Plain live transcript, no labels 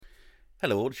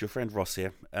Hello, all. It's your friend Ross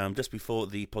here. Just before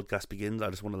the podcast begins,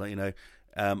 I just want to let you know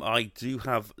I do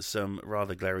have some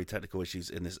rather glary technical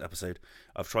issues in this episode.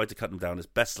 I've tried to cut them down as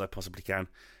best as I possibly can,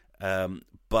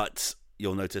 but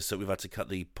you'll notice that we've had to cut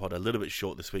the pod a little bit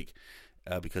short this week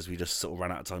because we just sort of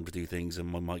ran out of time to do things and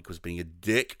my mic was being a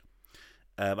dick.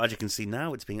 As you can see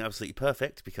now, it's being absolutely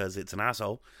perfect because it's an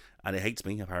asshole and it hates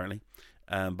me, apparently.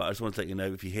 But I just wanted to let you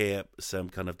know if you hear some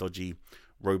kind of dodgy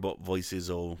robot voices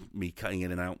or me cutting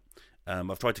in and out,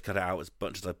 I've tried to cut it out as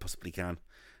much as I possibly can,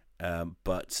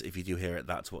 but if you do hear it,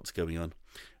 that's what's going on.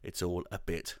 It's all a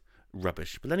bit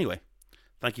rubbish. But anyway,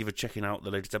 thank you for checking out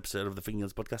the latest episode of the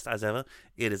Fingerguns podcast. As ever,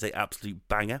 it is an absolute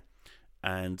banger,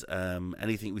 and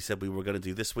anything we said we were going to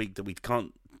do this week that we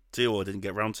can't do or didn't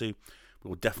get around to, we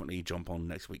will definitely jump on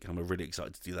next week, and we're really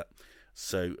excited to do that.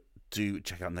 So do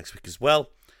check out next week as well.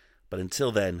 But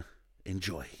until then,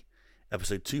 enjoy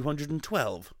episode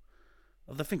 212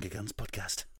 of the Fingerguns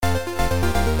podcast.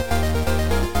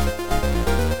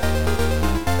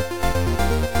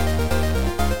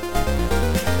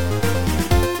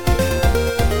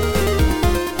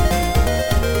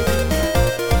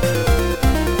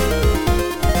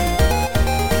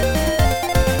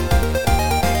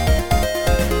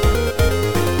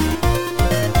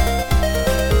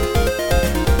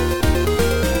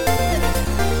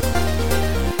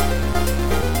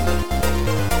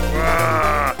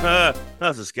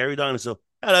 That's a scary dinosaur.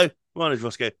 Hello, my name is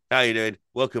Roscoe. How you doing?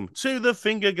 Welcome to the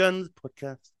Fingerguns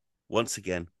podcast. Once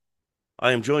again,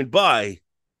 I am joined by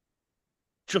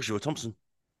Joshua Thompson.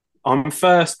 I'm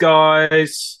first,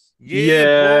 guys.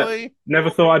 Yeah, boy. Never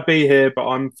thought I'd be here, but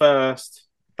I'm first.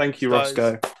 Thank you,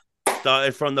 Roscoe.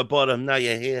 Started from the bottom, now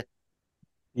you're here.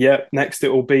 Yep, next it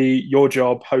will be your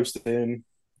job hosting.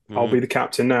 I'll be the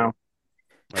captain now.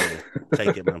 Oh, yeah.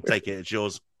 Take it, man. Take it. It's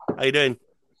yours. How you doing?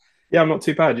 Yeah, I'm not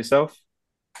too bad. Yourself?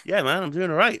 Yeah, man, I'm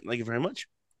doing all right. Thank you very much.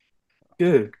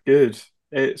 Good.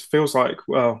 It feels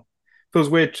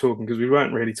weird talking because we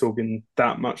weren't really talking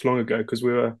that much long ago because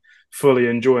we were fully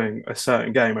enjoying a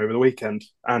certain game over the weekend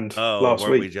and last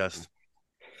weren't week. We just?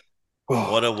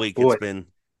 What a week boy. It's been.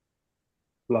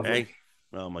 Lovely. Hey?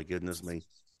 Oh, my goodness me.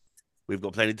 We've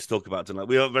got plenty to talk about tonight.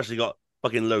 We've actually got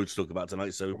fucking loads to talk about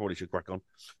tonight, so we probably should crack on.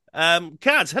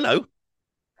 Kaz, hello.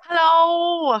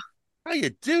 Hello. How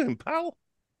you doing, pal?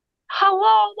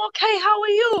 Hello. Okay, how are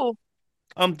you?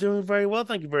 I'm doing very well,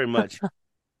 thank you very much.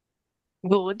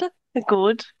 Good.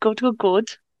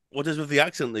 What is with the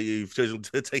accent that you've chosen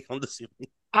to take on this evening?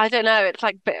 I don't know. It's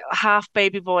like half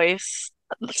baby voice,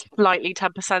 slightly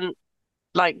 10%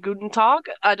 like Guten Tag.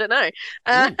 I don't know.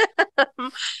 Yeah.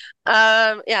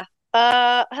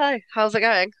 Hello. How's it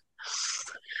going?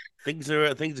 Things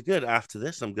are good. After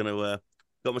this, I'm gonna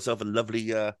got myself a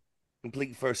lovely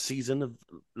complete first season of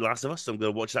Last of Us. So I'm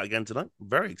gonna watch that again tonight. I'm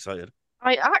very excited.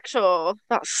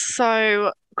 That's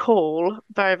so cool.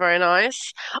 Very, very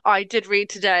nice. I did read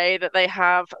today that they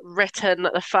have written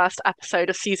the first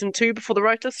episode of season 2 before the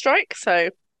writer's strike,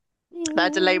 so their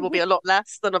delay will be a lot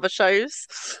less than other shows.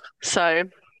 So,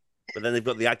 but then they've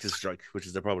got the actors' strike, which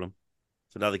is their problem.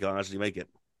 So now they can't actually make it.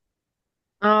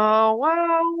 oh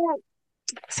well,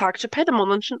 SAG should pay them more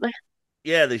then, shouldn't they?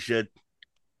 Yeah, they should.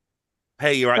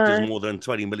 Pay your actors more than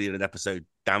 20 million an episode.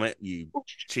 Damn it, you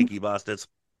cheeky bastards.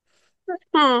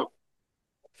 More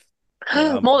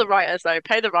the writers, though.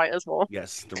 Pay the writers more.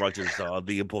 Yes, the writers are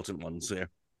the important ones here.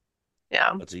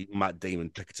 Yeah. That's Matt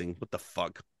Damon picketing. What the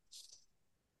fuck?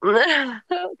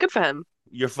 Good for him.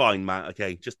 You're fine, Matt.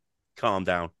 Okay, just calm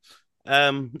down.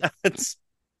 Sorry,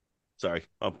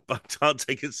 I can't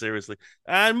take it seriously.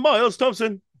 And Miles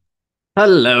Thompson.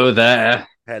 Hello there.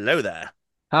 Hello there.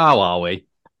 How are we?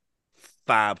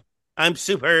 Fab. I'm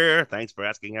super. Thanks for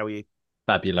asking. How are you?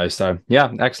 Fabuloso.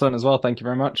 Yeah, excellent as well. Thank you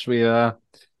very much. We've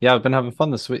been having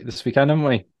fun this weekend, haven't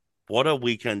we? What a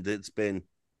weekend it's been.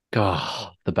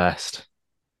 God, the best.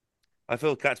 I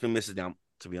feel Cat's been missing out,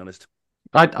 to be honest.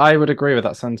 I would agree with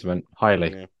that sentiment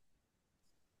highly. Yeah.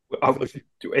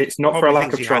 It's not for a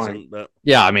lack of trying. But...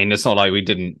 Yeah, I mean, it's not like we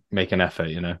didn't make an effort,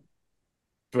 you know.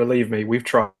 Believe me, we've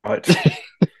tried.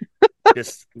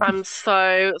 I'm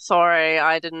so sorry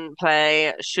I didn't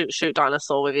play Shoot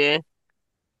Dinosaur with you.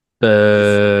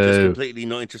 Just completely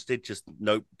not interested. Just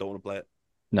nope, don't want to play it.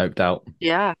 Noped out.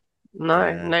 Yeah,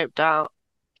 noped out.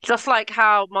 Just like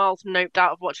how Miles noped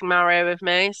out of watching Mario with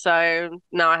me, so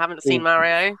now I haven't seen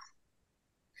Mario.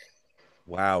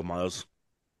 Wow, Miles.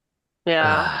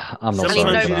 Yeah. I'm not sorry. And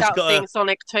he noped out seeing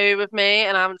Sonic 2 with me,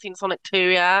 and I haven't seen Sonic 2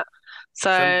 yet.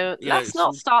 So let's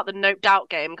not start the noped out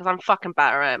game because I'm fucking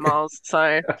better at it, Miles.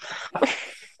 So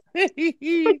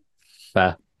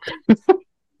fair.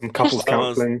 Some couples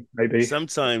counselling, maybe.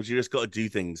 Sometimes you just got to do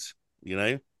things, you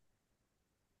know.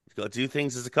 You've got to do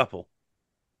things as a couple.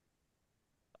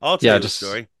 I'll tell you a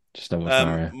story. Just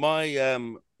almost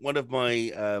Mario. One of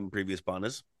my previous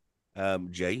partners,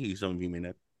 Jay, who some of you may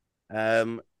know,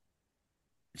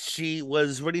 she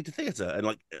was really into theatre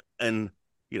and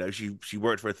she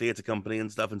worked for a theatre company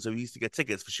and stuff, and so we used to get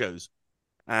tickets for shows,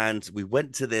 and we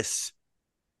went to this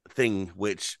thing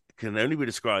which can only be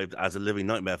described as a living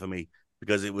nightmare for me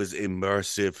because it was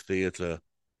immersive theatre,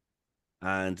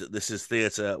 and this is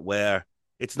theatre where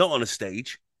it's not on a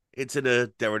stage, it's in a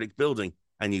derelict building,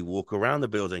 and you walk around the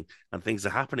building and things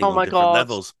are happening on different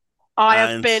levels. I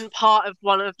have been part of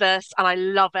one of this and I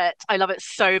love it. I love it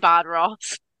so bad,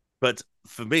 Ross. But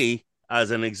for me,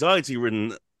 as an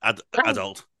anxiety-ridden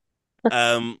adult,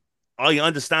 I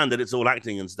understand that it's all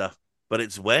acting and stuff, but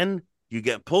it's when you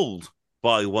get pulled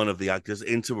by one of the actors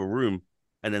into a room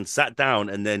and then sat down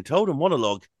and then told a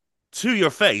monologue to your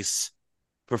face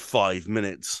for 5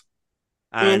 minutes.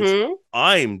 And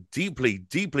I'm deeply,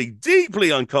 deeply, deeply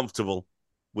uncomfortable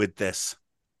with this.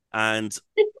 And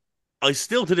I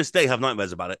still to this day have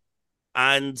nightmares about it.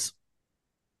 And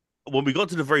when we got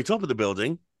to the very top of the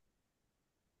building,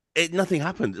 nothing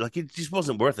happened. Like, it just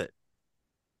wasn't worth it.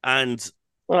 And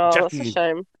Jackie, that's a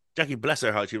shame. Jackie, bless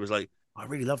her heart, she was like, I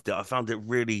really loved it. I found it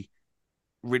really,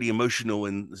 really emotional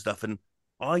and stuff. And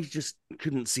I just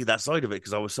couldn't see that side of it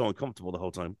because I was so uncomfortable the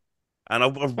whole time. And I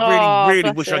really,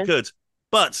 really wish I could.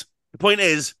 But the point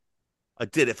is, I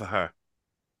did it for her.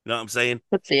 You know what I'm saying?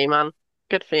 Good for you, man.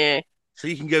 Good for you. So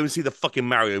you can go and see the fucking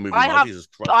Mario movie. Jesus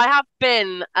Christ. I have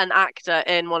been an actor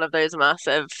in one of those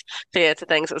immersive theatre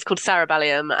things. It was called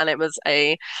Cerebellium, and it was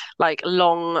a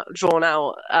long, drawn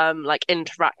out,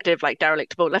 interactive,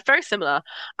 derelict board. Like very similar.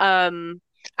 It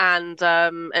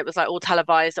was all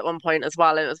televised at one point as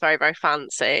well, and it was very, very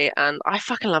fancy. And I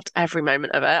fucking loved every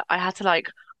moment of it. I had to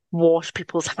wash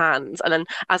people's hands, and then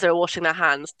as they were washing their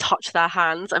hands, touch their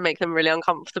hands and make them really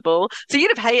uncomfortable. So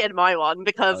you'd have hated my one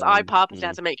because I purposely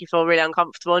had to make you feel really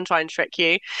uncomfortable and try and trick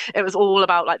you. It was all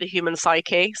about the human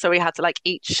psyche. So we had to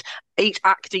each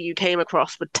actor you came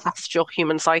across would test your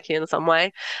human psyche in some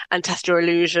way and test your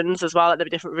illusions as well. There were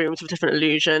different rooms with different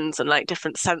illusions and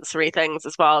different sensory things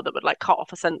as well that would cut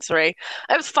off a sensory.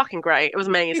 It was fucking great. It was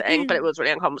amazing, but it was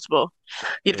really uncomfortable.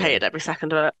 You'd have hated every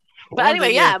second of it. But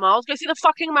anyway, Miles, go see the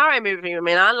fucking Mario movie with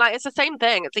me, man. It's the same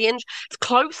thing. It's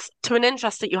close to an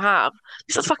interest that you have.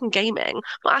 This is fucking gaming. I'm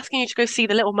not asking you to go see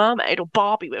The Little Mermaid or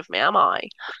Barbie with me, am I?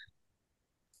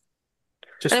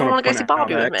 Just want to go see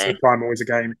Barbie with me. Exoprimal is a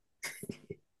game.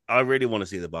 I really want to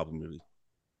see the Barbie movie.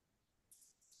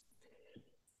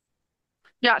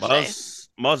 Yeah, actually.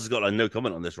 Mars has got no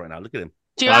comment on this right now. Look at him.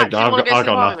 Do you actually want to go see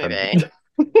the Barbie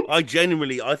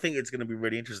movie? I think it's going to be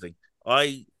really interesting.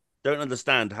 I don't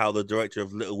understand how the director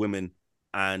of Little Women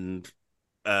and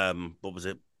what was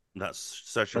it? That's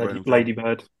Saoirse Ronan.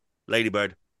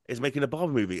 Ladybird is making a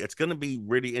Barbie movie. It's going to be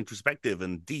really introspective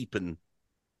and deep and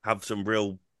have some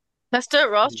real. Let's do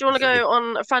it, Ross. Do you want to go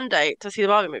on a friend date to see the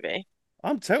Barbie movie?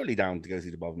 I'm totally down to go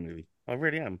see the Barbie movie. I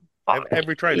really am.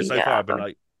 Every trailer so far, I've been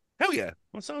like, hell yeah,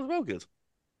 that sounds well good.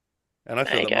 And I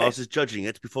feel that Mars is judging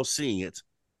it before seeing it.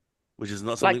 Which is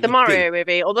not something the Mario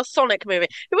movie or the Sonic movie.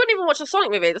 We wouldn't even watch the Sonic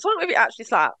movie. The Sonic movie actually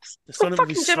slaps. The Sonic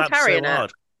movie slaps so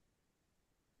hard.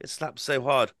 It slaps so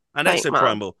hard. And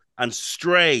Exoprimal and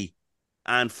Stray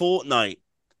and Fortnite.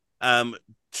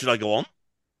 Should I go on?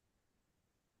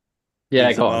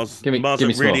 Yeah, go on. Give me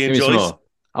some more.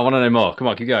 I want to know more. Come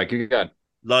on, keep going.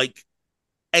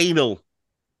 Anal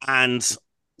and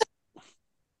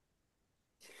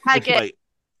Wait.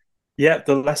 Yeah,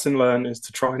 the lesson learned is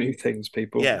to try new things,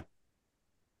 people. Yeah.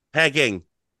 Pegging.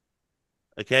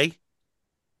 Okay?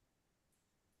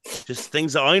 Just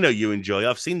things that I know you enjoy.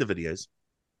 I've seen the videos.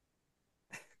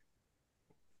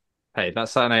 Hey, that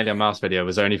Saturn Alien Mouse video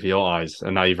was only for your eyes,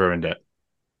 and now you've ruined it.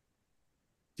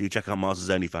 Do you check out Mars's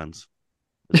OnlyFans?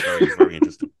 It's very, very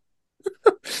interesting.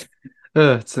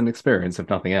 It's an experience, if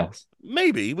nothing else.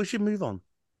 Maybe we should move on.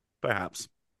 Perhaps.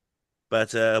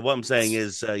 But what I'm saying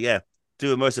is,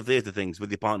 do immersive theatre things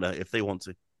with your partner if they want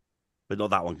to. But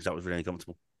not that one, because that was really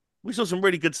uncomfortable. We saw some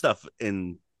really good stuff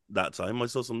in that time. I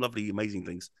saw some lovely, amazing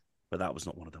things, but that was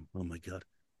not one of them. Oh, my God.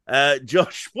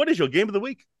 Josh, what is your game of the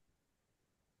week?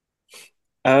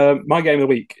 My game of the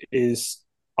week is...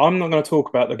 I'm not going to talk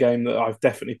about the game that I've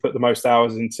definitely put the most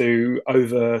hours into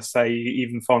over, say,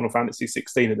 even Final Fantasy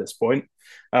 16 at this point.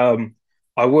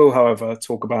 I will, however,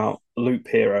 talk about Loop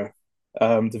Hero,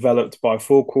 developed by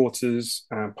Four Quarters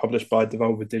and published by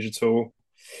Devolver Digital.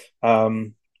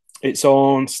 It's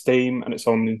on Steam and it's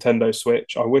on Nintendo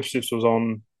Switch. I wish this was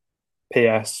on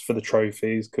PS for the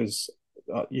trophies because,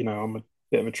 I'm a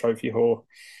bit of a trophy whore.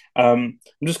 I'm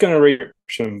just going to read it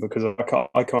because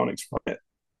I can't explain it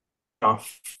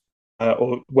enough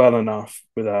or well enough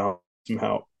without some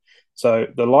help. So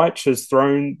the Lich has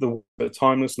thrown the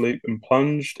timeless loop and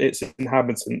plunged its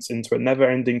inhabitants into a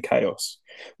never-ending chaos.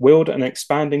 Wield an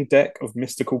expanding deck of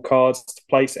mystical cards to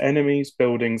place enemies,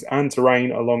 buildings, and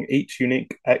terrain along each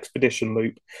unique expedition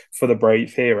loop for the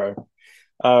brave hero.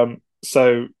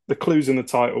 So the clues in the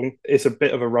title, it's a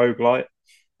bit of a roguelite.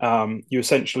 You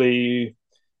essentially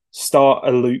start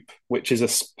a loop, which is a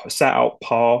set out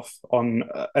path on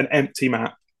an empty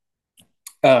map.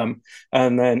 And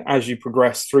then as you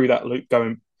progress through that loop,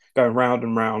 going round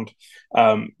and round,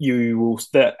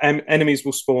 enemies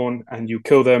will spawn and you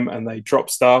kill them and they drop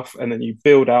stuff, and then you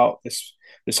build out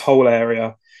this whole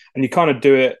area, and you kind of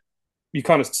do it. You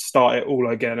kind of start it all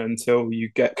again until you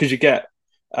get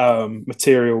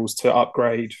materials to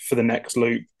upgrade for the next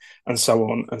loop, and so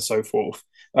on and so forth.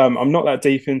 I'm not that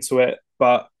deep into it,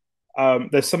 but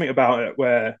there's something about it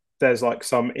where there's like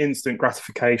some instant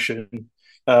gratification.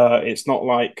 It's not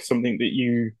like something that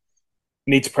you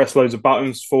need to press loads of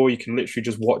buttons for. You can literally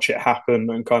just watch it happen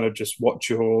and kind of just watch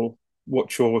your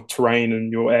terrain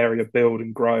and your area build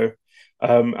and grow.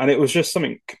 And it was just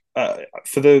something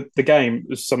for the game. It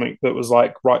was something that was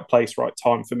like right place, right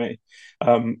time for me.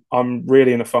 I'm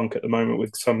really in a funk at the moment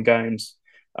with some games,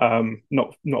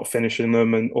 not finishing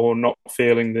them or not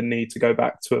feeling the need to go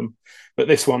back to them. But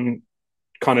this one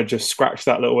kind of just scratched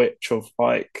that little itch of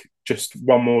like just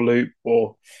one more loop,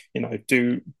 or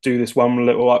do this one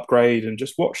little upgrade and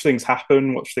just watch things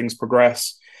happen, watch things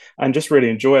progress, and just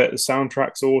really enjoy it. The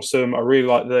soundtrack's awesome. I really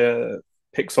like the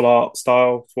pixel art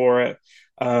style for it.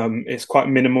 It's quite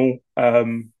minimal, but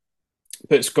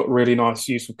it's got really nice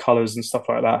use of colors and stuff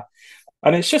like that.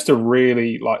 And it's just a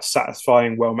really like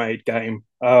satisfying, well-made game.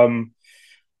 And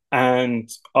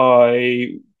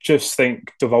I just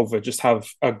think Devolver just have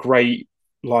a great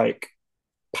like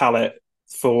palette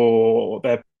for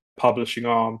their publishing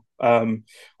arm. I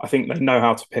think they know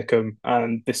how to pick them,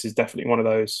 and this is definitely one of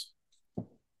those.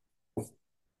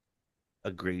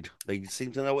 Agreed. They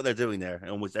seem to know what they're doing there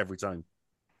almost every time.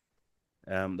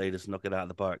 They just knock it out of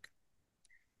the park.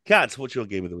 Kat, what's your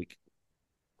game of the week?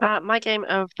 My game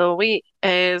of the week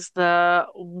is the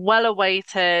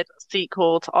well-awaited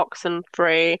sequel to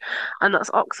Oxenfree, and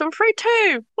that's Oxenfree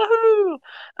 2. Woohoo!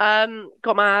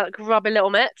 Got my grubby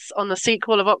little mitts on the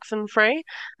sequel of Oxenfree.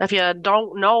 If you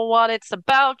don't know what it's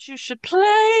about, you should play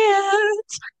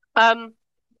it.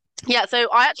 Yeah, so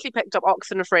I actually picked up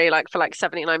Oxenfree for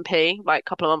 79p like a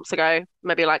couple of months ago,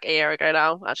 maybe like a year ago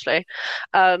now, actually.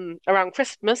 Around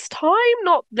Christmas time,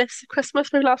 not this Christmas,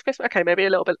 maybe last Christmas. Okay, maybe a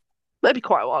little bit, maybe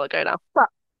quite a while ago now. But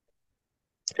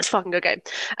it's a fucking good game.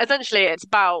 Essentially,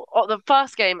 the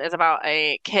first game is about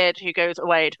a kid who goes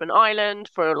away to an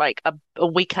island for like a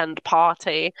weekend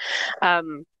party.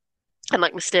 And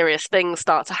like mysterious things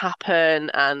start to happen,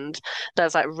 and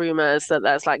there's like rumors that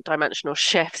there's like dimensional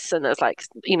shifts, and there's like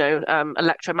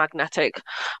electromagnetic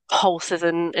pulses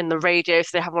in the radio.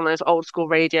 So they have one of those old school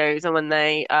radios, and when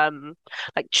they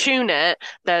like tune it,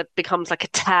 there becomes like a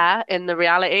tear in the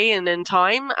reality and in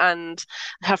time, and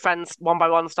her friends one by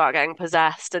one start getting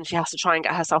possessed, and she has to try and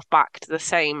get herself back to the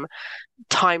same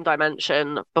time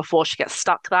dimension before she gets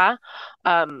stuck there.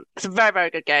 It's a very, very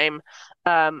good game.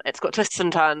 It's got twists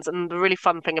and turns, and the really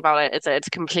fun thing about it is that it's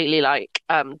completely like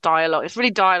dialogue. It's really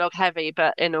dialogue heavy,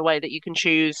 but in a way that you can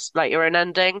choose like your own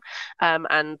ending.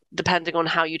 And depending on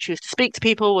how you choose to speak to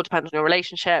people, will depend on your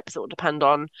relationships. It will depend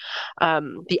on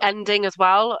the ending as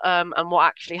well, and what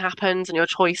actually happens, and your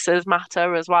choices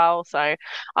matter as well. So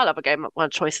I love a game where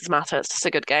choices matter. It's just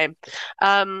a good game.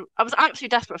 I was actually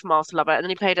desperate for Miles to love it, and then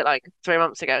he played it like 3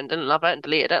 months ago and didn't love it and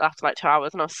deleted it after like 2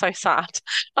 hours, and I was so sad.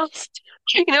 I was,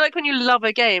 like when you love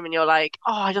a game and you're like,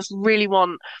 oh, I just really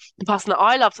want the person that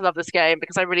I love to love this game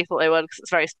because I really thought they would, because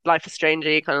it's very Life is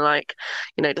Strangey, kind of like,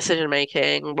 decision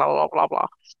making, blah blah blah blah.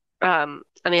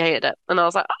 And he hated it, and I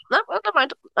was like, oh, no, well, never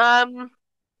mind.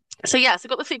 So yes, I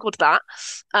got the sequel to that.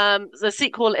 The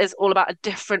sequel is all about a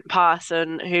different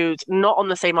person who's not on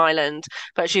the same island,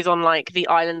 but she's on like the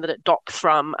island that it docks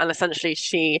from, and essentially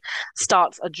she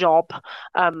starts a job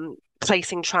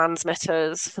placing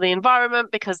transmitters for the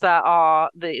environment, because there are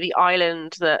the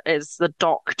island that is the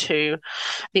dock to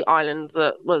the island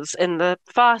that was in the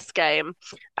first game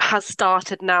has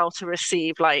started now to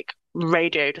receive like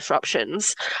radio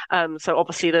disruptions. So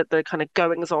obviously the kind of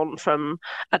goings on from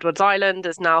Edward's Island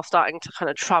is now starting to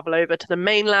kind of travel over to the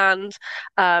mainland,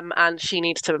 and she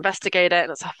needs to investigate it,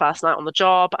 and it's her first night on the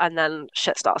job, and then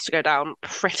shit starts to go down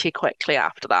pretty quickly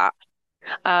after that.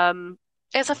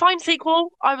 It's a fine sequel.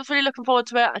 I was really looking forward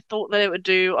to it. I thought that it would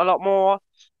do a lot more.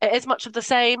 it is much of the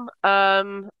same.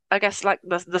 I guess like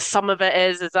the sum of it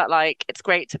is that like it's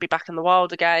great to be back in the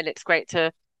wild again. It's great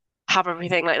to have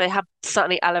everything. Like they have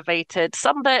certainly elevated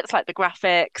some bits, like the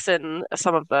graphics and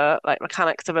some of the like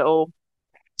mechanics of it all.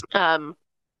 Um,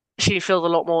 she feels a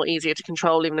lot more easier to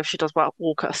control, even if she does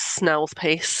walk at a snail's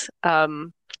pace.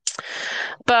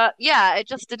 But yeah, it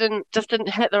just didn't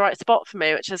hit the right spot for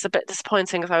me, which is a bit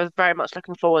disappointing because I was very much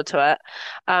looking forward to it.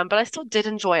 But I still did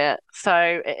enjoy it,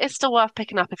 so it is still worth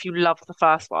picking up if you love the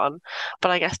first one.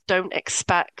 But I guess don't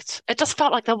expect. It just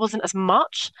felt like there wasn't as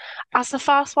much as the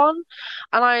first one,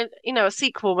 and a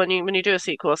sequel when you do a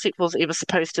sequel's either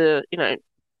supposed to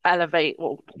elevate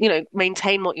or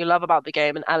maintain what you love about the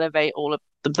game and elevate all of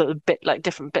the bit like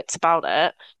different bits about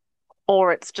it,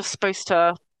 or it's just supposed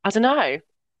to, I don't know,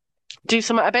 do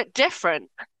something a bit different.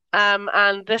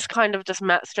 And this kind of just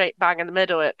met straight bang in the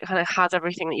middle. It kind of has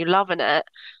everything that you love in it,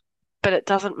 but it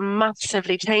doesn't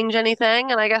massively change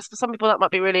anything. And I guess for some people that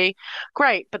might be really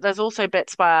great, but there's also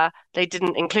bits where they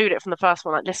didn't include it from the first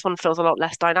one. Like this one feels a lot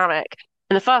less dynamic.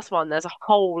 In the first one, there's a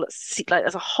whole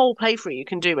playthrough you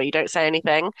can do where you don't say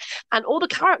anything, and all the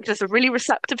characters are really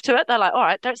receptive to it. They're like, "All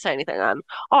right, don't say anything then.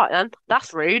 All right, then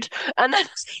that's rude." And then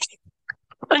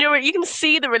and you can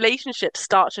see the relationship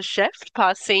start to shift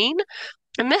per scene.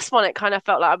 In this one, it kind of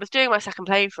felt like I was doing my second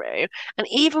playthrough, and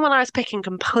even when I was picking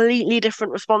completely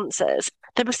different responses,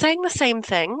 they were saying the same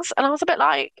things, and I was a bit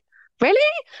like, really?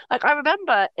 Like, I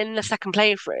remember in the second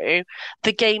playthrough,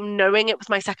 the game knowing it was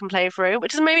my second playthrough,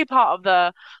 which is maybe part of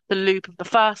the loop of the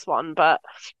first one, but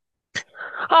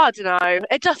I don't know.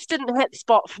 It just didn't hit the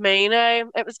spot for me,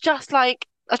 It was just like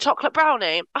a chocolate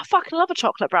brownie. I fucking love a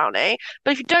chocolate brownie,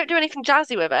 but if you don't do anything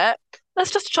jazzy with it,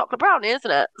 that's just a chocolate brownie,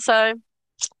 isn't it? So,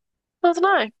 I don't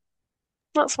know.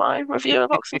 That's my review of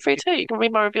Oxenfree 2. You can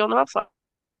read my review on the website.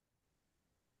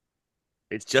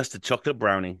 It's just a chocolate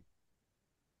brownie.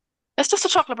 It's just a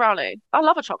chocolate brownie. I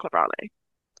love a chocolate brownie.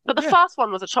 But the first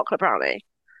one was a chocolate brownie.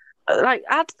 Like,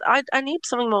 I need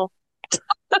something more.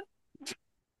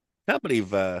 Can't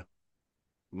believe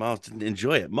Mars didn't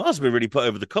enjoy it. Mars has been really put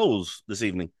over the coals this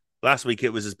evening. Last week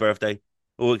it was his birthday.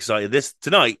 All excited.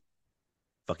 Tonight,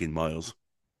 fucking Miles.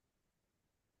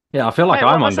 Yeah, I feel like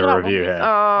I'm under review here.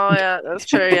 Oh, yeah, that's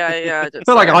true. Yeah. I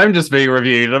feel like I'm just being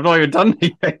reviewed. I've not even done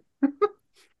anything.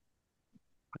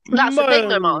 That's the thing,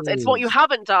 though, Mars. It's what you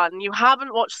haven't done. You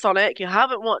haven't watched Sonic. You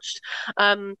haven't watched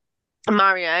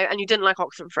Mario, and you didn't like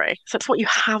Oxenfree. So it's what you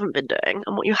haven't been doing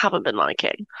and what you haven't been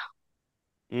liking.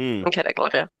 I'm kidding,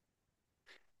 love you.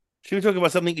 Should we talk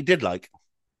about something you did like?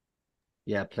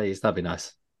 Yeah, please. That'd be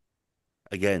nice.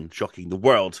 Again, shocking the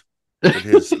world with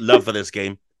his love for this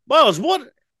game. Miles, what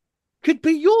could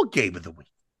be your game of the week?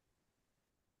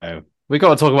 Oh, we got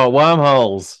to talk about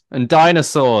wormholes and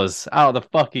dinosaurs out of the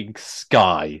fucking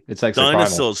sky. It's Exoprimal.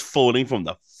 Dinosaurs falling from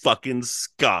the fucking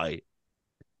sky.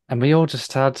 And we all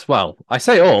just had, well, I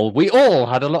say all, we all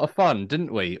had a lot of fun,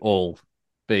 didn't we? All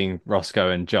being Roscoe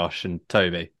and Josh and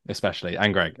Toby, especially,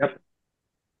 and Greg. Yep.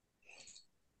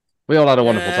 We all had a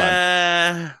wonderful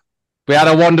time. We had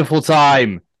a wonderful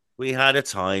time. We had a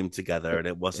time together and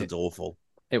it wasn't awful.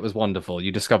 It was wonderful.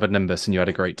 You discovered Nimbus and you had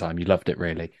a great time. You loved it,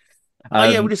 really.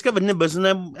 Yeah, we discovered Nimbus and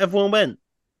then everyone went.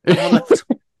 Everyone left.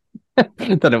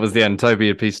 Then it was the end. Toby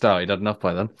had pieced out. He'd had enough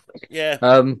by then.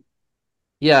 Yeah.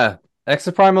 Yeah.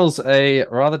 Exoprimal's a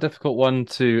rather difficult one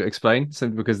to explain,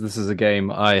 simply because this is a game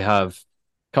I have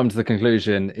come to the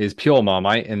conclusion is pure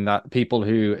Marmite, in that people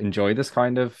who enjoy this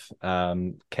kind of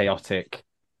chaotic,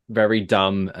 very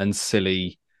dumb and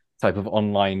silly type of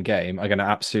online game are going to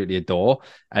absolutely adore,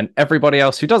 and everybody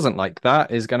else who doesn't like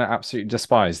that is going to absolutely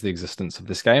despise the existence of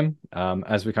this game,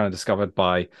 as we kind of discovered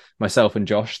by myself and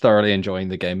Josh thoroughly enjoying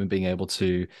the game and being able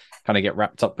to kind of get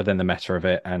wrapped up within the meta of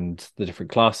it and the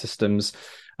different class systems,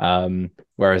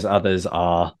 whereas others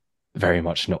are very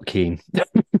much not keen.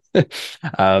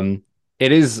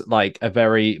 It is like a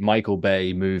very Michael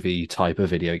Bay movie type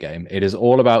of video game. It is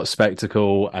all about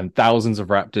spectacle and thousands of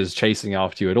raptors chasing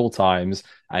after you at all times,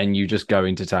 and you just go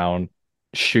into town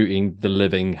shooting the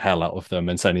living hell out of them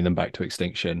and sending them back to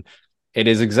extinction. It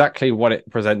is exactly what it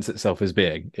presents itself as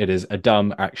being. It is a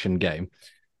dumb action game.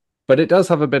 But it does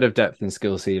have a bit of depth and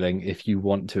skill ceiling if you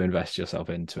want to invest yourself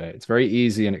into it. It's very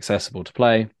easy and accessible to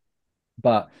play,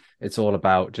 but it's all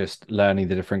about just learning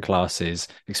the different classes,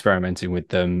 experimenting with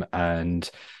them, and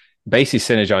basically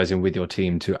synergizing with your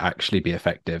team to actually be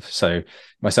effective. So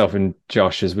myself and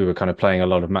Josh, as we were kind of playing a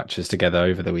lot of matches together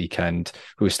over the weekend,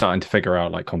 we were starting to figure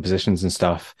out like compositions and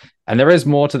stuff. And there is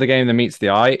more to the game than meets the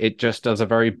eye. It just does a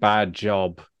very bad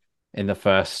job in the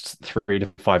first 3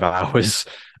 to 5 hours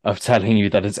of telling you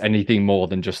that it's anything more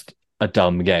than just a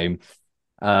dumb game.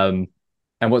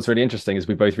 And what's really interesting is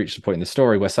we both reached a point in the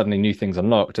story where suddenly new things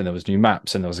unlocked, and there was new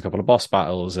maps, and there was a couple of boss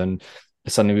battles, and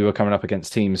suddenly we were coming up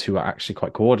against teams who were actually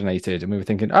quite coordinated, and we were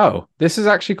thinking, oh, this is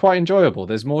actually quite enjoyable.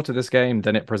 There's more to this game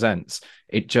than it presents.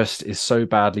 It just is so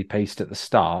badly paced at the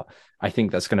start. I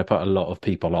think that's going to put a lot of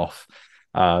people off.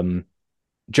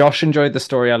 Josh enjoyed the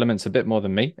story elements a bit more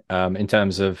than me, in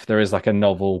terms of there is like a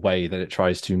novel way that it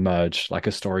tries to merge like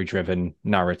a story-driven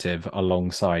narrative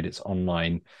alongside its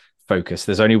online focus.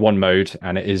 There's only one mode,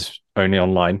 and it is only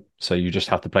online, so you just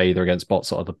have to play either against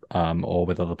bots or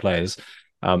with other players.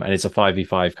 And it's a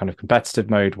 5v5 kind of competitive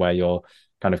mode where you're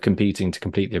kind of competing to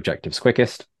complete the objectives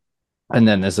quickest. And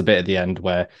then there's a bit at the end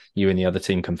where you and the other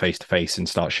team come face to face and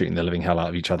start shooting the living hell out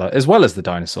of each other, as well as the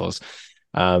dinosaurs.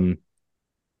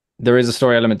 There is a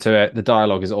story element to it. The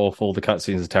dialogue is awful. The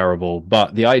cutscenes are terrible,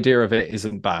 but the idea of it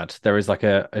isn't bad. There is like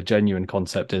a genuine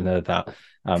concept in there that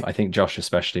I think Josh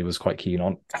especially was quite keen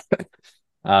on.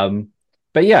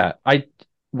 But yeah,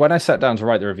 when I sat down to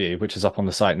write the review, which is up on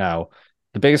the site now,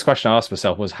 the biggest question I asked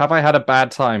myself was, have I had a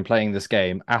bad time playing this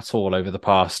game at all over the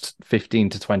past 15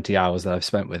 to 20 hours that I've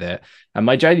spent with it? And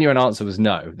my genuine answer was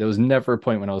no. There was never a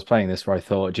point when I was playing this where I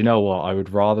thought, do you know what? I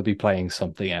would rather be playing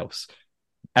something else.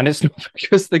 And it's not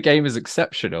because the game is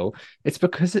exceptional. It's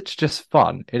because it's just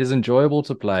fun. It is enjoyable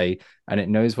to play, and it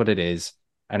knows what it is.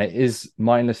 And it is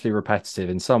mindlessly repetitive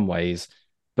in some ways,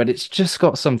 but it's just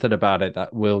got something about it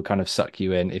that will kind of suck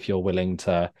you in if you're willing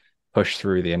to push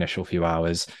through the initial few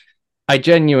hours. I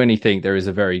genuinely think there is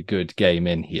a very good game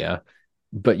in here,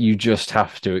 but you just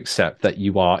have to accept that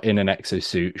you are in an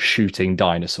exosuit shooting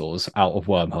dinosaurs out of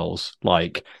wormholes.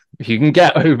 Like, if you can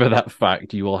get over that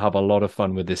fact, you will have a lot of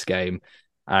fun with this game.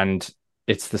 And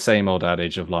it's the same old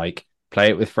adage of like, play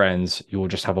it with friends, you will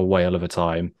just have a whale of a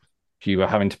time. If you are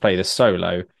having to play this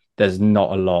solo, there's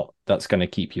not a lot that's going to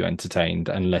keep you entertained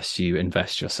unless you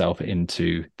invest yourself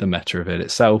into the meta of it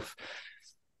itself.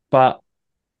 But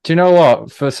do you know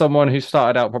what? For someone who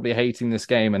started out probably hating this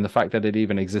game and the fact that it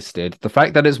even existed, the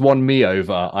fact that it's won me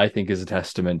over, I think is a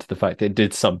testament to the fact that it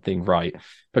did something right.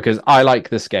 Because I like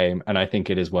this game and I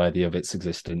think it is worthy of its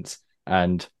existence.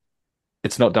 And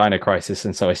it's not Dino Crisis,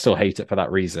 and so I still hate it for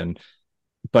that reason.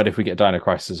 But if we get Dino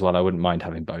Crisis as well, I wouldn't mind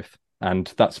having both.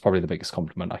 And that's probably the biggest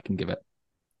compliment I can give it.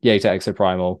 Yay to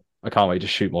Exoprimal. I can't wait to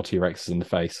shoot more T-Rexes in the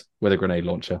face with a grenade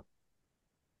launcher.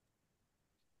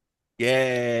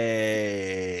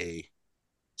 Yay!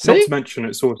 See? Not to mention,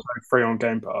 it's also free on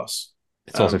Game Pass.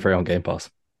 It's also free on Game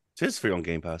Pass. It is free on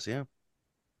Game Pass, yeah.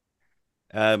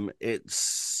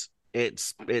 It's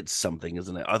something,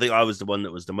 isn't it? I think I was the one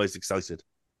that was the most excited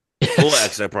for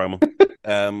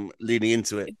Exoprimal, leading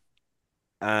into it,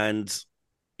 and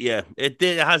yeah, it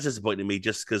has disappointed me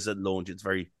just because at launch it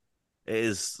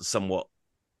is somewhat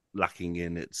lacking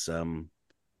in its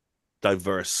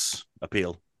diverse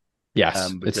appeal.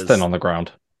 Yes, it's thin on the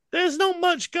ground. There's not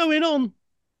much going on.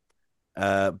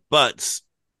 But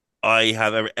I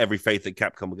have every faith that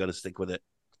Capcom are going to stick with it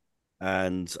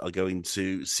and are going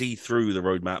to see through the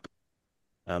roadmap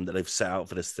that they've set out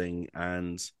for this thing.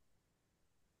 And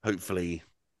hopefully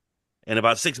in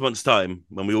about 6 months' time,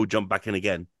 when we all jump back in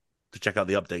again to check out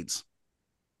the updates,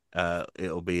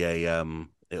 it'll be a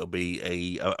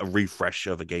refresh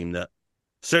of a game that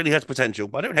certainly has potential.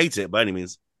 I don't hate it by any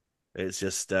means. It's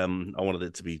just I wanted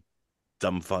it to be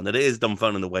dumb fun. And it is dumb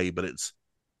fun in a way, but it's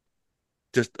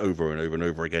just over and over and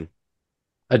over again.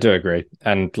 I do agree.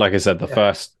 And like I said, the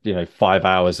first 5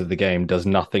 hours of the game does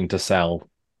nothing to sell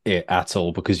it at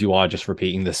all, because you are just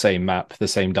repeating the same map, the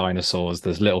same dinosaurs.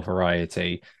 There's little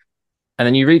variety. And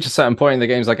then you reach a certain point in the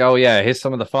game's like, oh yeah, here's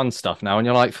some of the fun stuff now. And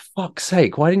you're like, for fuck's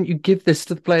sake, why didn't you give this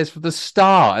to the players from the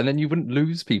start? And then you wouldn't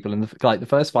lose people. And the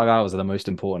first 5 hours are the most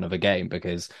important of a game,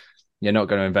 because you're not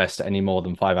going to invest any more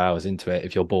than 5 hours into it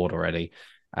if you're bored already.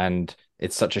 And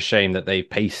it's such a shame that they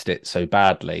paced it so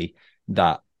badly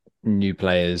that new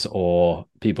players or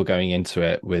people going into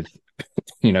it with,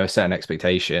 a certain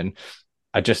expectation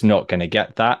are just not going to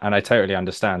get that. And I totally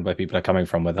understand where people are coming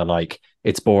from, where they're like,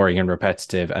 it's boring and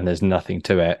repetitive and there's nothing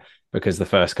to it, because the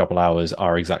first couple hours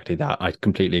are exactly that. I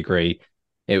completely agree.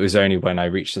 It was only when I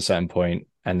reached a certain point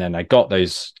and then I got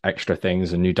those extra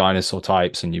things and new dinosaur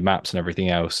types and new maps and everything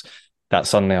else that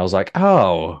suddenly I was like,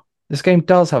 oh, this game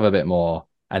does have a bit more.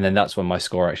 And then that's when my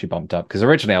score actually bumped up, because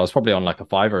originally I was probably on like a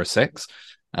 5 or a 6.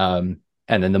 And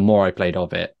then the more I played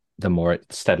of it, the more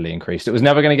it steadily increased. It was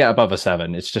never going to get above a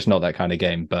 7. It's just not that kind of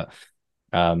game, but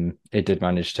it did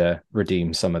manage to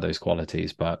redeem some of those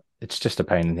qualities. But it's just a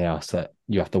pain in the ass that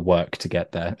you have to work to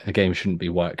get there. A game shouldn't be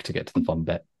work to get to the fun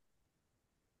bit.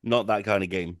 Not that kind of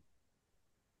game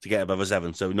to get above a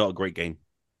 7. So not a great game.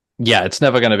 Yeah, it's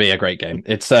never going to be a great game.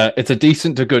 It's a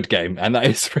decent to good game, and that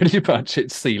is pretty much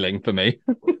its ceiling for me.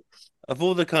 Of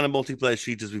all the kind of multiplayer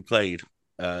shooters we played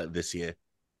this year,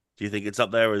 do you think it's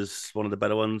up there as one of the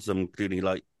better ones, including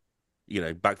like,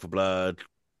 Back for Blood,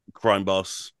 Crime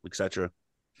Boss, etc.?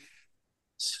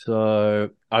 So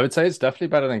I would say it's definitely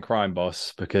better than Crime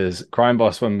Boss, because Crime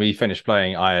Boss, when we finished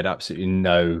playing, I had absolutely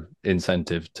no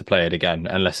incentive to play it again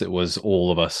unless it was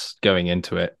all of us going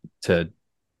into it to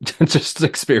just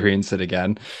experience it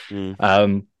again.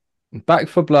 Back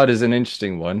for Blood is an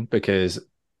interesting one because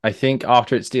I think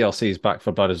after its DLCs, Back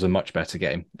for Blood is a much better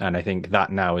game, and I think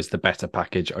that now is the better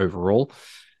package overall.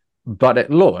 But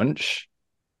at launch,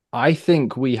 I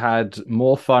think we had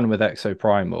more fun with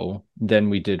Exoprimal than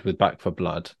we did with Back for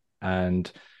Blood.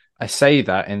 And I say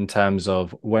that in terms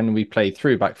of when we played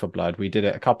through Back for Blood, we did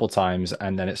it a couple times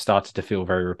and then it started to feel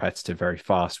very repetitive, very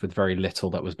fast, with very little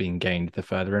that was being gained the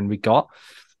further in we got.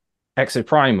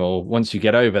 Exoprimal, once you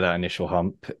get over that initial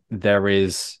hump, there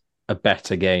is a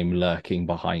better game lurking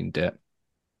behind it.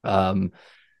 And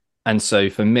so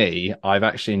for me, I've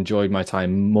actually enjoyed my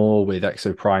time more with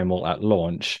Exoprimal at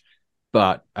launch,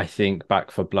 but I think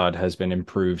Back for Blood has been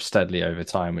improved steadily over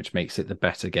time, which makes it the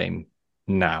better game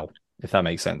now, if that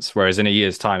makes sense. Whereas in a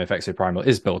year's time, if Exoprimal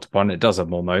is built upon, it does have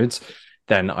more modes,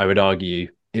 then I would argue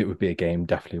it would be a game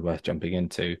definitely worth jumping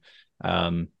into.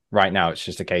 Right now, it's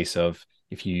just a case of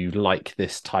if you like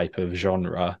this type of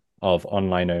genre of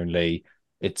online only,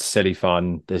 it's silly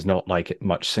fun. There's not like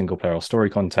much single player or story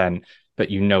content, but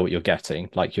you know what you're getting.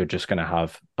 Like you're just going to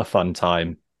have a fun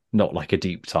time, not like a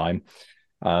deep time.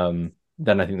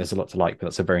 Then I think there's a lot to like, but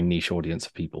that's a very niche audience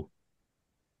of people.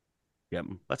 Yeah,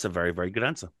 that's a very, very good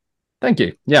answer. Thank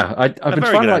you. Yeah, I've been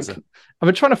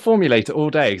trying to formulate it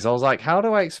all day because I was like, how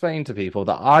do I explain to people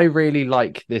that I really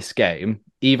like this game,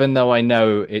 even though I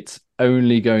know it's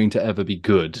only going to ever be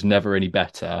good, never any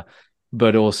better,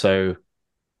 but also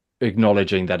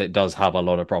acknowledging that it does have a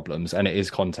lot of problems and it is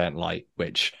content light,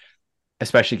 which,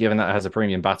 especially given that it has a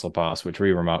premium battle pass, which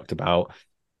we remarked about,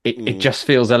 it just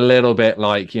feels a little bit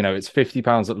like, it's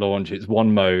 £50 at launch. It's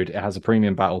one mode. It has a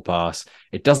premium battle pass.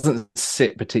 It doesn't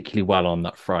sit particularly well on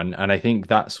that front. And I think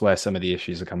that's where some of the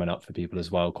issues are coming up for people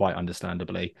as well, quite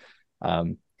understandably.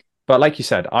 But like you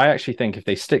said, I actually think if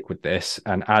they stick with this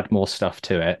and add more stuff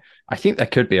to it, I think there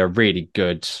could be a really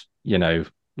good,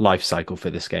 life cycle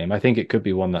for this game. I think it could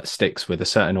be one that sticks with a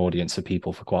certain audience of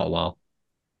people for quite a while.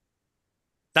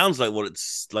 Sounds like what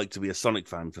it's like to be a Sonic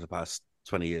fan for the past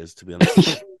 20 years, to be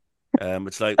honest.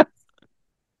 It's like,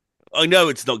 I know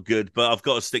it's not good, but I've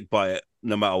got to stick by it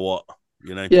no matter what,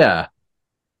 Yeah.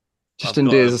 Just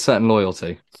endears a certain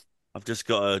loyalty. I've just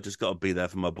got to be there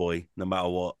for my boy no matter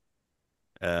what.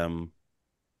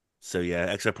 So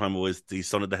yeah, Exoprimal is the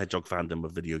Sonic the Hedgehog fandom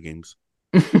of video games.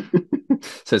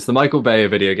 So it's the Michael Bay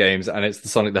of video games, and it's the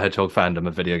Sonic the Hedgehog fandom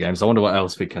of video games. I wonder what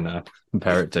else we can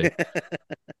compare it to.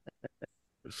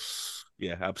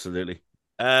 Yeah, absolutely.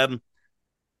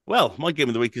 Well, my game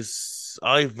of the week is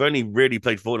I've only really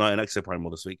played Fortnite and Exoprimal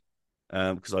this week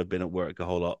because I've been at work a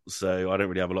whole lot, so I don't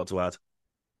really have a lot to add.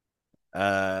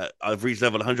 I've reached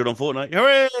level 100 on Fortnite,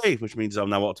 hooray! Which means I'm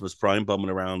now Optimus Prime bumming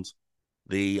around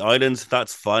the islands.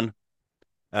 That's fun,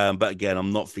 but again,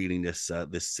 I'm not feeling this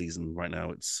season right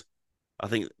now. It's, I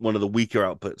think, one of the weaker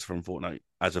outputs from Fortnite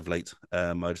as of late.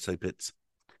 I just hope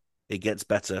it gets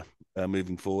better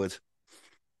moving forward.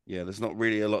 Yeah, there's not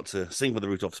really a lot to sing for the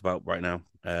rooftops about right now.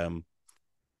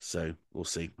 So we'll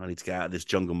see. I need to get out of this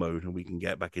jungle mode and we can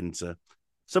get back into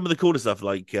some of the cooler stuff,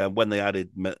 like when they added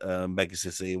Mega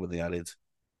City, when they added,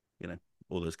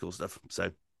 all those cool stuff.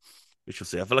 So we shall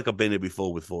see. I feel like I've been here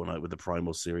before with Fortnite, with the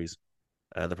Primal series,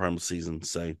 the Primal season.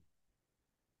 So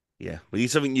yeah, we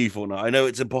need something new, Fortnite. I know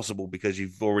it's impossible because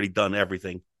you've already done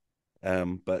everything.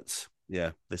 But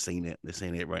yeah, this ain't it. This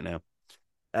ain't it right now.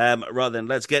 Rather than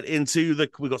let's get into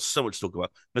we've got so much to talk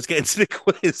about. Let's get into the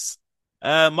quiz.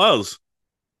 Miles.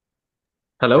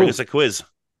 Hello. Bring us a quiz.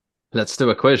 Let's do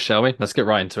a quiz, shall we? Let's get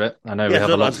right into it. I know we have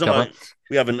a lot to cover.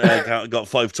 We haven't got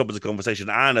 5 topics of conversation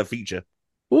and a feature.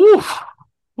 Ooh.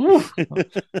 All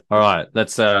right,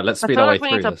 let's speed our way through this. I feel like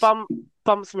we need to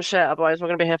bump some shit, otherwise we're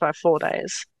going to be here for like 4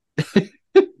 days.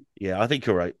 Yeah, I think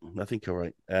you're right.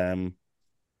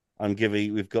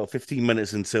 We've got 15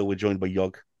 minutes until we're joined by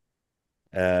Yog.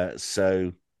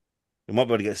 So we might be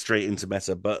able to get straight into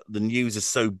meta, but the news is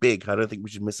so big, I don't think we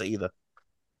should miss it either.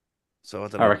 So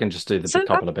I reckon just do the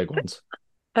couple of big ones.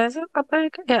 Is it a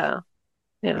big? Yeah.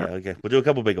 Okay, we'll do a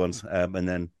couple of big ones, and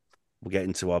then we'll get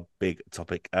into our big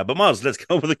topic. But Miles, let's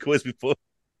go with the quiz before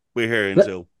we're here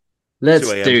until. Let's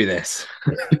do this.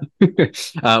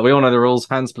 We all know the rules.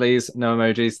 Hands, please. No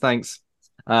emojis. Thanks.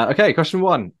 Okay, question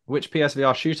 1. Which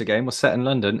PSVR shooter game was set in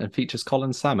London and features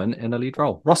Colin Salmon in a lead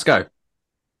role? Roscoe.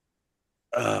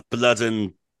 Blood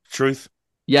and Truth.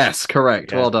 Yes,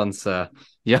 correct. Yeah. Well done, sir.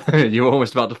 Yeah, you were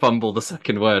almost about to fumble the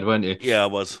second word, weren't you? Yeah, I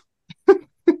was.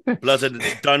 Blood and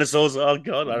dinosaurs. Oh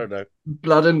god, I don't know.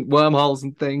 Blood and wormholes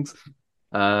and things.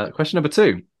 Question number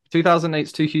 2.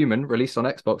 2008's Too Human released on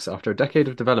Xbox after a decade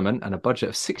of development and a budget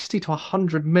of 60 to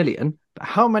 100 million. But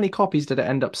how many copies did it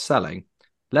end up selling?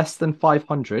 Less than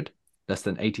 500, less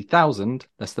than 80,000,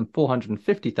 less than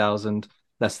 450,000,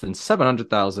 less than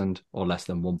 700,000, or less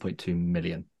than 1.2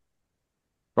 million?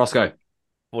 Roscoe.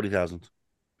 40,000.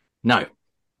 No,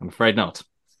 I'm afraid not.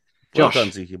 Well Josh.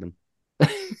 done, Too Human.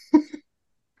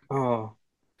 Oh,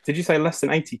 did you say less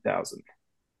than 80,000?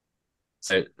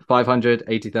 So 500,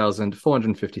 80,000,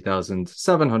 450,000,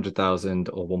 700,000,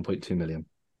 or 1.2 million?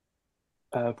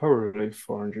 Probably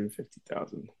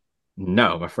 450,000.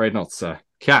 No, I'm afraid not, sir.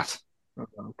 Cat.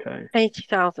 Okay.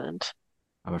 80,000.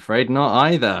 I'm afraid not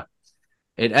either.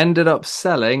 It ended up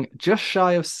selling just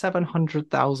shy of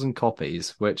 700,000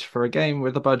 copies, which for a game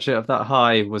with a budget of that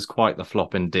high was quite the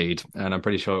flop indeed. And I'm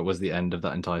pretty sure it was the end of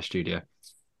that entire studio.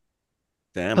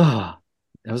 Damn.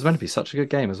 It was meant to be such a good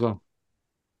game as well.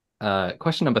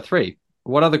 Question number 3.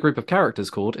 What are the group of characters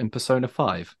called in Persona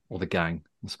 5? Or the gang,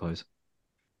 I suppose.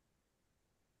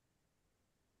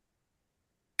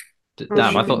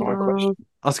 Damn, I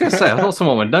was going to say, I thought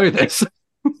someone would know this.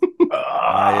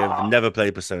 I have never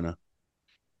played Persona.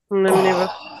 No, never.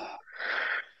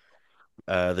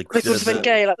 The It would have been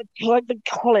gay, like the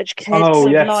college kids Oh,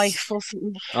 of yes. life or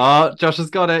something. Oh, Josh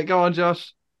has got it. Go on,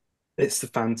 Josh. It's the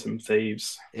Phantom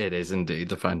Thieves. It is indeed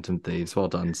the Phantom Thieves. Well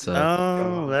done, sir.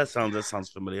 Oh, that sounds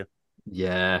familiar.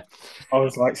 Yeah. I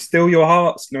was like, steal your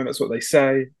hearts. No, that's what they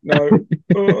say. No.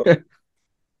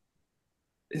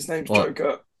 His name's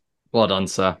Joker. Well done,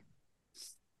 sir.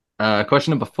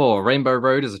 Question number 4. Rainbow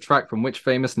Road is a track from which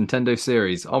famous Nintendo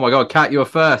series? Oh my god, Kat, you were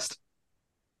first.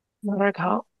 Mario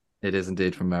Kart. It is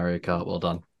indeed from Mario Kart. Well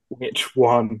done. Which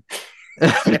one?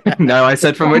 No, I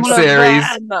said from which series.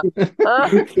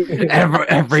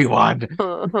 Everyone.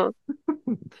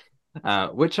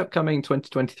 Which upcoming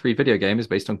 2023 video game is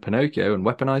based on Pinocchio and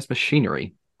weaponized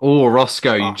machinery? Oh,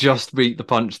 Roscoe, you just beat the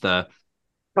punch there.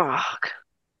 Fuck.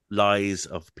 Lies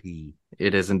of P.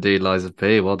 It is indeed Lies of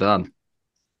P. Well done.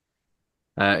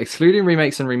 Excluding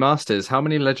remakes and remasters, how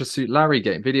many Leisure Suit Larry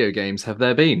video games have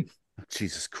there been?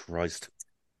 Jesus Christ.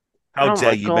 How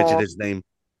dare you mention his name?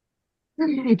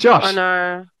 Josh. I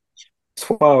know.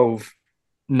 12.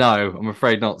 No, I'm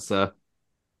afraid not, sir.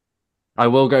 I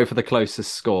will go for the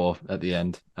closest score at the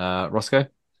end. Roscoe?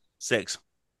 6.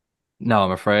 No,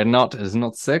 I'm afraid not. It is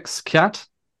not 6. Kat?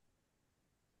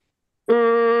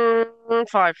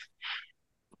 5.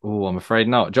 Oh, I'm afraid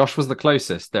not. Josh was the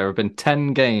closest. There have been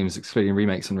 10 games excluding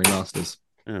remakes and remasters.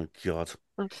 Oh, God.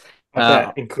 I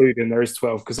bet including there is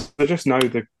 12 because I just know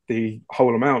the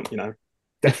whole amount,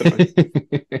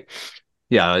 definitely.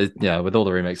 Yeah, with all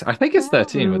the remakes. I think it's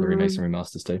 13 with the remakes and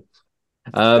remasters too.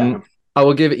 I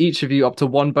will give each of you up to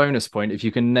 1 bonus point if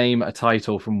you can name a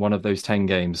title from one of those 10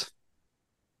 games.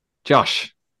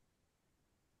 Josh.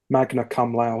 Magna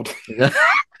Cum Laude.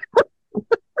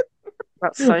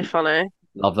 That's so funny.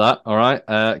 Love that. All right.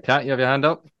 Kat, you have your hand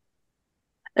up?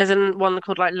 Isn't one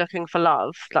called Looking for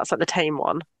Love? That's like the tame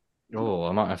one. Oh,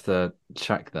 I might have to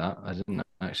check that. I didn't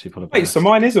actually pull it. Wait, so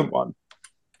mine isn't one?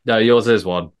 No, yours is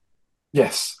 1.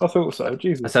 Yes, I thought so.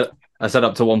 Jesus. I said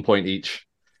up to 1 point each.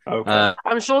 Okay.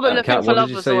 I'm sure that Looking Kat, for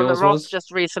Love was the one that Ross was?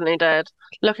 just recently did.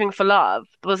 Looking for Love,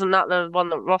 wasn't that the one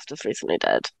that Ross just recently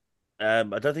did? I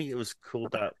don't think it was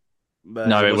called that.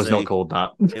 No, it was not called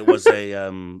that. It was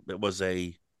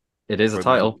a. It is a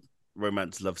title.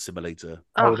 Romance love simulator.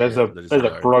 Oh, there's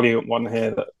a brilliant one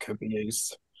here that could be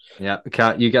used. Yeah,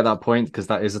 Kat, you get that point because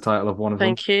that is the title of one of them.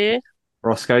 Thank you.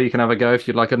 Roscoe, you can have a go if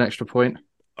you'd like an extra point.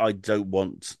 I don't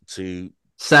want to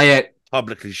say it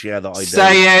publicly share that I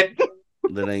say it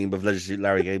the name of Leisure Suit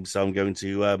Larry game, so I'm going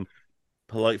to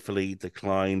politely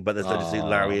decline. But there's Leisure Suit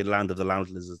Larry in Land of the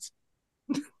Lounge Lizards.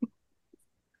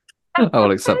 I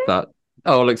will accept that.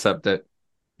 I will accept it.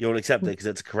 You'll accept it because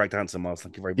it's a correct answer, Miles.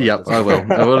 Thank you very much. Yep, I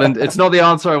will. I will. It's not the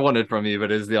answer I wanted from you,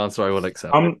 but it is the answer I will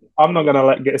accept. I'm not going to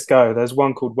let this go. There's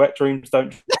one called Wet Dreams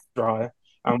Don't Dry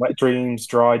and Wet Dreams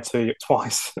Dry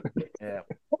twice. Yeah.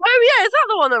 Oh yeah, is that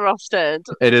the one that Ross did?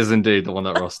 It is indeed the one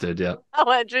that Ross did. Yeah.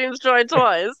 Wet Dreams Dry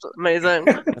twice. Amazing.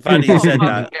 The fact you said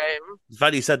that. The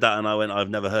fact you said that, and I went, I've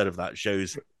never heard of that.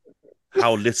 Shows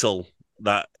how little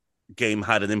that game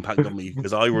had an impact on me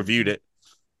because I reviewed it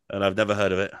and I've never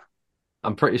heard of it.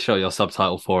 I'm pretty sure your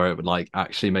subtitle for it would like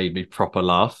actually made me proper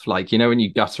laugh. Like, you know, when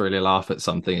you gutturally laugh at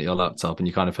something at your laptop and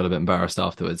you kind of feel a bit embarrassed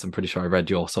afterwards. I'm pretty sure I read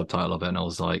your subtitle of it and I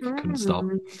was like, couldn't stop.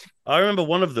 I remember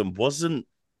one of them wasn't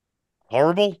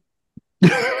horrible.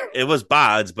 It was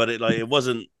bad, but it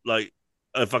wasn't like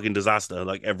a fucking disaster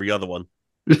like every other one.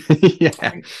 Yeah.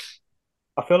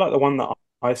 I feel like the one that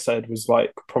I said was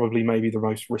like probably maybe the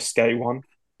most risque one.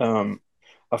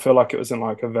 I feel like it was in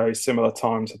like a very similar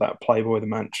time to that Playboy the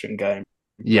Mansion game,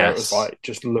 where it was Yes. like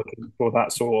just looking for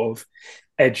that sort of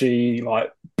edgy,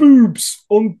 like boobs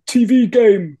on TV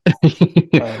game.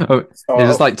 It was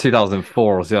So like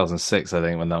 2004 or 2006, I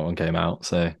think, when that one came out.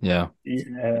 So, yeah.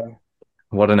 yeah.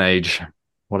 What an age.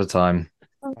 What a time.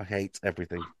 I hate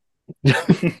everything.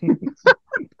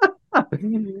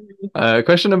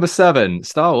 Question number 7.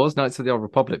 Star Wars Knights of the Old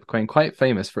Republic became quite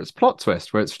famous for its plot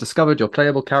twist, where it's discovered your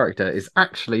playable character is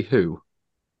actually who?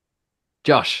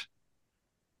 Josh.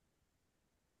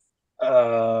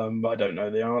 I don't know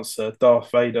the answer.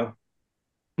 Darth Vader.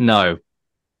 No,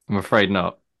 I'm afraid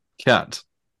not. Cat.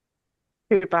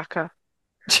 Chewbacca.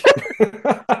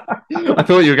 I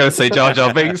thought you were going to say Jar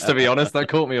Jar Binks, to be honest. That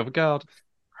caught me off guard.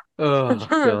 Oh,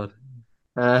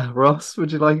 God. Ross,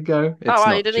 would you like to go? It's wow,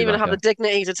 you not didn't even have the Chewbacca.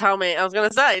 dignity to tell me. I was going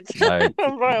to say. No.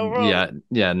 Right or wrong.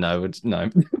 Yeah, no, no.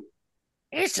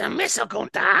 It's a missile gonna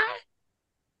die.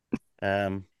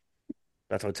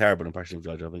 That's a terrible impression of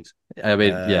Jar Jar Binks. I mean,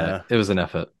 yeah, it was an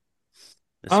effort.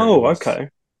 Oh, okay.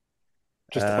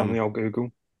 Just on the Um, old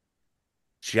Google.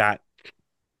 Jack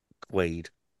Quaid.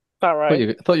 That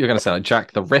right. Thought you were going to say like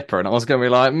Jack the Ripper, and I was going to be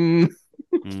like,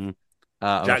 Mm.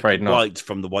 I'm Jack afraid not. White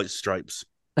from the White Stripes.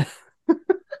 No,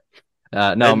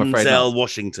 I'm afraid Denzel not.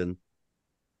 Washington.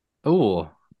 Oh,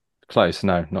 close.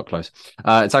 No, not close.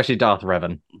 It's actually Darth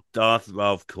Revan. Darth,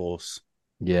 well, of course.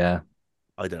 Yeah.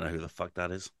 I don't know who the fuck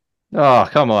that is. Oh,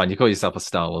 come on. You call yourself a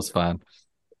Star Wars fan.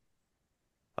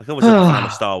 I call myself a fan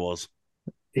of Star Wars.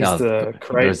 He's Yeah,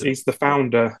 the he's the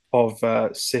founder of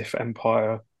Sith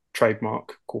Empire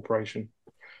Trademark Corporation.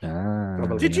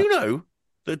 Did you know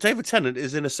that David Tennant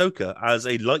is in Ahsoka as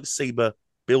a lightsaber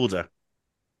builder?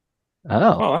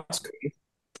 Oh, that's cool.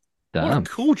 damn. What a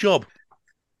cool job.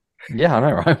 Yeah, I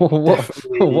know, right? what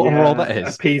a role that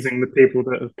is. Appeasing the people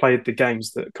that have played the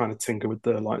games that kind of tinker with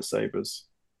the lightsabers.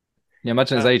 Yeah,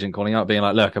 imagine his agent calling up being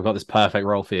like, look, I've got this perfect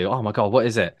role for you. Oh my God, what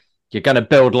is it? You're going to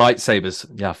build lightsabers.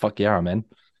 Yeah, fuck yeah, I'm in.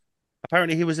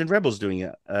 Apparently he was in Rebels doing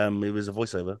it. It was a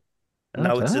voiceover. And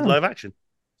now it's in live action.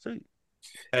 So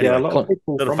anyway, yeah, a lot of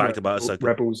people little from fact about Ahsoka.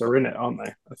 Rebels are in it, aren't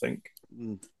they? I think.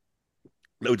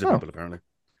 Loads of people, apparently.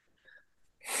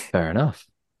 Fair enough.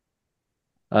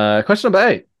 Question number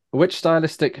 8. Which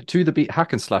stylistic to-the-beat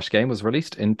hack and slash game was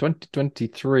released in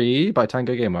 2023 by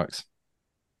Tango Gameworks?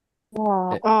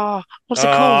 Oh, what's it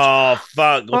called? Oh,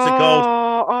 fuck. What's it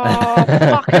called? Oh,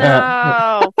 fucking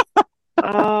hell.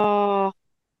 Oh.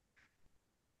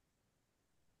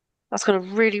 That's going to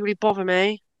really, really bother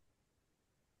me.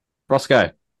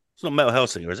 Roscoe. It's not Metal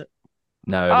Hellsinger, is it?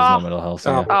 No, it is not Metal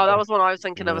Hellsinger. Oh, that was one I was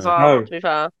thinking of as well, to be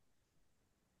fair.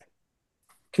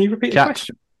 Can you repeat the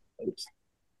question?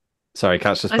 Sorry,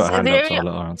 Cat's just put her hand up, so I'll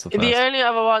let her answer first. The only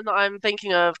other one that I'm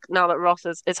thinking of now that Ross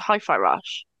is Hi-Fi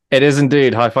Rush. It is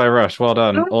indeed Hi-Fi Rush. Well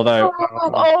done. Although,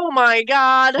 oh my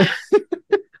God,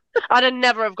 I'd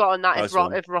never have gotten that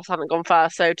if Ross hadn't gone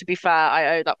first. So to be fair,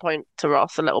 I owe that point to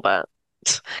Ross a little bit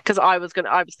because I was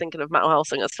thinking of Metal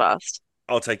Hellsingers first.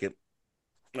 I'll take it.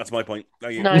 That's my point.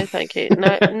 No, thank you.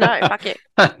 No, fuck it.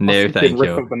 No, thank you.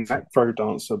 Riff of the neck throw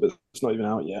dancer, but it's not even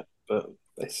out yet. But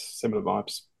it's similar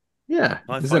vibes. Yeah,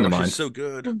 it's in the mind. So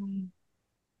good.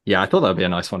 Yeah, I thought that'd be a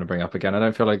nice one to bring up again. I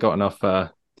don't feel like I got enough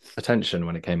attention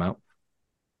when it came out.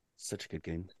 Such a good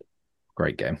game.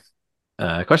 Great game.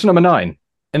 Question number 9.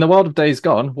 In the world of Days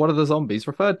Gone, what are the zombies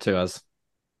referred to as?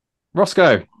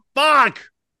 Roscoe. Fuck!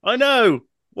 I know.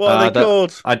 What are they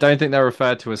called? I don't think they're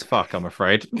referred to as fuck, I'm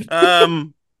afraid.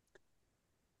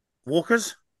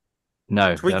 Walkers?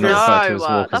 No, they're not referred to as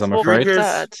walkers, I'm afraid.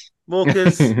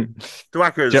 Walkers.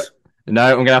 Dwackers. No,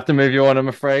 I'm going to have to move you on, I'm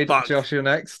afraid. Fuck. Josh, you're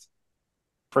next.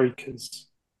 Freakers.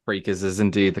 Freakers is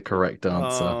indeed the correct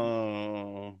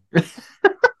answer.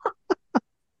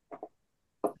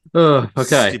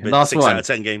 Okay, stupid last 6 one. out of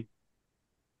 10 game.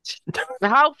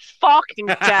 How fucking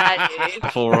dare you?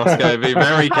 Before Roscoe, be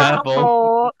very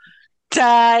careful. How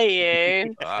dare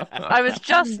you? I was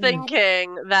just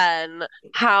thinking then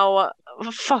how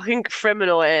fucking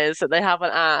criminal it is that they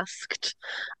haven't asked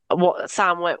what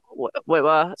Sam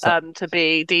Witwer to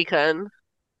be Deacon.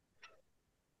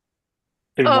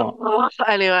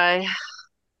 Anyway.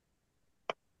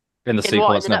 In the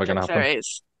sequel, it's never going to happen.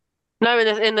 Series? No,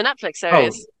 in the Netflix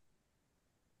series.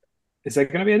 Is there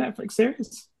going to be a Netflix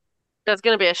series? There's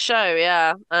going to be a show,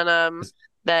 yeah, and I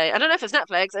don't know if it's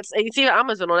Netflix. It's either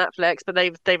Amazon or Netflix, but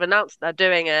they've announced they're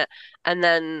doing it, and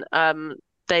then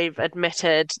they've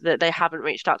admitted that they haven't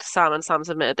reached out to Sam, and Sam's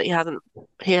admitted that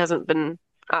he hasn't been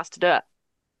asked to do it,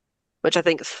 which I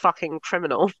think is fucking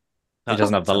criminal. He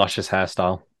doesn't have the luscious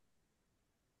hairstyle.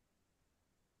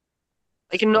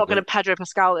 Like, you're not going to Pedro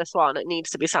Pascal this one. It needs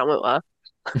to be Sam Witwer.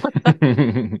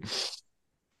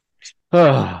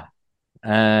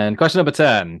 And question number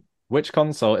 10. Which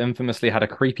console infamously had a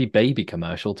creepy baby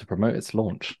commercial to promote its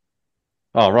launch?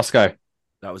 Oh, Roscoe.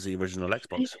 That was the original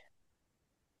Xbox.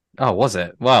 Oh, was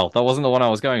it? Well, that wasn't the one I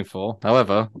was going for.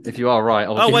 However, if you are right,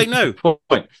 I'll wait, no.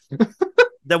 Point.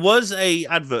 There was a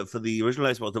advert for the original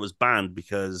Xbox that was banned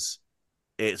because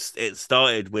it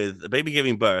started with a baby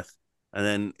giving birth, and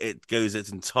then it goes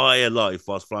its entire life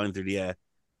whilst flying through the air,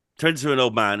 turns into an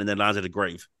old man, and then lands at a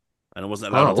grave, and it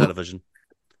wasn't allowed on television.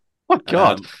 Oh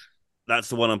God, that's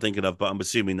the one I'm thinking of, but I'm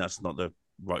assuming that's not the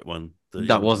right one.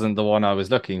 That wasn't the one I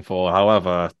was looking for.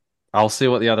 However, I'll see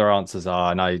what the other answers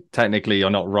are, and you're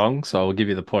not wrong, so I'll give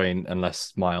you the point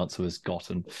unless my answer was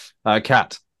gotten.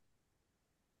 Kat.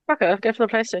 Okay, go for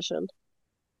the PlayStation.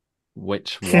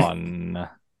 Which one?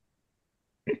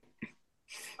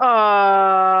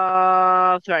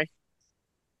 3.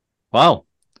 Wow.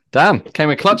 Damn,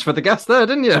 came in clutch for the guess there,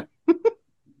 didn't you?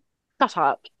 Shut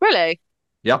up. Really?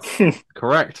 Yep,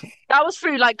 correct. That was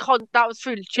through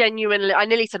genuinely. I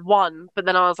nearly said 1, but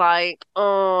then I was like,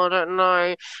 oh, I don't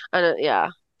know. And yeah,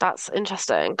 that's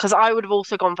interesting because I would have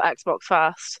also gone for Xbox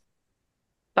first,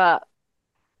 but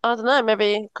I don't know.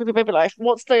 Maybe Creepy Baby Life.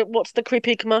 What's the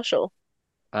creepy commercial?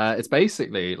 It's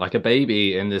basically like a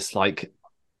baby in this like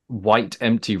white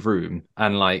empty room,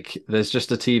 and like there's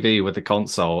just a TV with a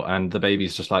console, and the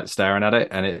baby's just like staring at it,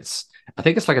 and I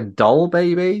think it's like a doll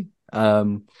baby.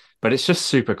 But it's just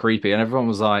super creepy, and everyone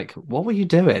was like, "What were you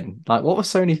doing? Like, what was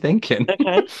Sony thinking?"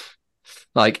 Okay.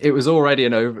 Like, it was already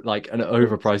an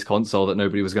overpriced console that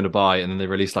nobody was going to buy, and then they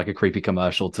released like a creepy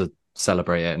commercial to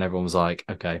celebrate it, and everyone was like,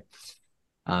 "Okay."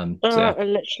 I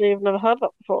literally have never heard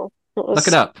that before. Look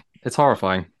it up. It's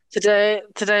horrifying. Today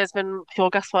has been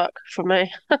pure guesswork from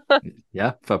me.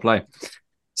 Yeah, fair play.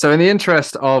 So in the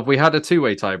interest of, we had a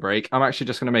 2-way tiebreak, I'm actually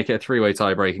just going to make it a 3-way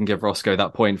tiebreak and give Roscoe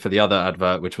that point for the other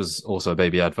advert, which was also a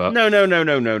baby advert. No.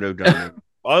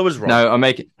 I was wrong. No,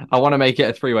 I want to make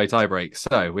it a 3-way tiebreak.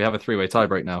 So we have a 3-way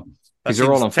tiebreak now. Because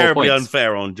you're all on 4 points. Terribly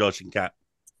unfair on Josh and Kat.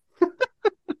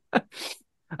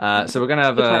 So we're going to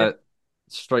have a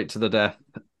straight to the death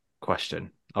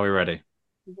question. Are we ready?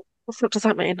 What does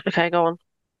that mean? Okay, go on.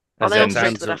 Are they all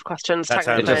straight to the death questions? That's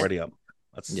already up.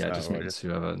 Just means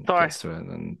whoever gets to it.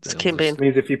 And it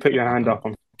means if you put your hand up,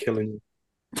 I'm killing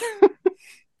you.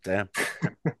 Damn.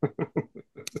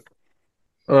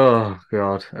 Oh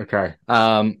God. Okay.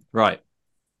 Right.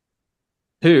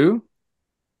 Who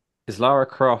is Lara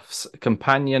Croft's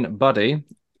companion buddy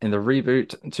in the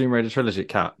reboot Tomb Raider trilogy?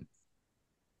 Kat.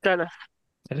 Jonah.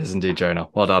 It is indeed Jonah.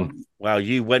 Well done. Wow,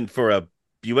 you went for a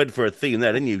theme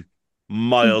there, didn't you,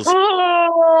 Miles?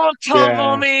 Oh,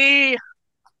 cover me.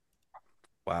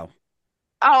 Wow.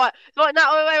 Oh, wait,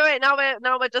 now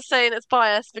we're just saying it's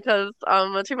biased because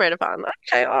I'm a Tomb Raider fan.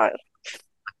 Okay, all right.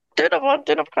 Do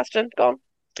another question. Go on.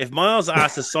 If Miles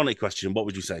asked a Sonic question, what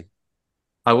would you say?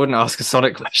 I wouldn't ask a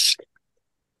Sonic question.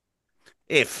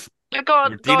 If go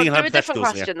on, do a different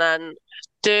question then.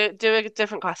 Do a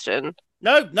different question.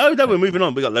 No, we're moving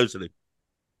on. We got loads to do.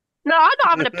 No, I'm not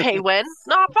having a pay win.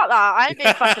 No, fuck that. I ain't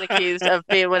being fucking accused of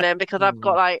being winning because I've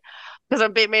got because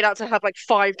I'm being made out to have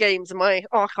 5 games in my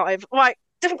archive. Right,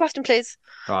 different question, please.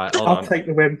 Right, I'll take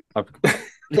the win.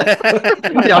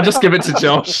 Yeah, I'll just give it to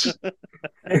Josh.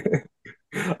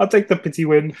 I'll take the pity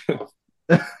win.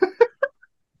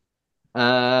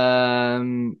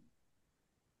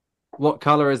 What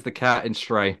color is the cat in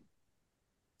Stray?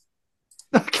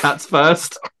 Cat's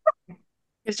first.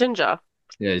 It's ginger.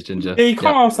 Yeah, he's ginger. Yeah, you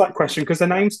can't ask that question because her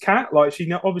name's Cat. Like,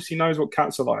 she obviously knows what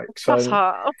cats are like. So. That's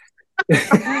her.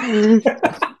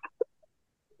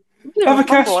 Have a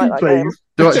question, please.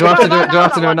 Do I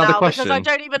have to do another question? Because I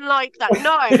don't even like that.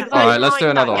 No. All right, let's do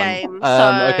another one. Game,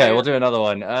 Okay, we'll do another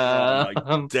one. Oh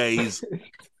my days. Yeah,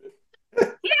 we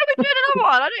do another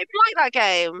one. I don't even like that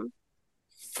game.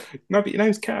 No, but your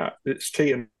name's Cat. It's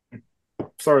cheating.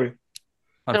 Sorry.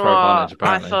 Advantage,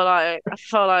 apparently. I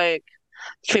feel like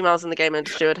females in the game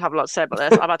industry would have a lot to say about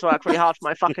this. I've had to work really hard for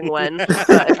my fucking win.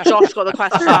 If Josh got the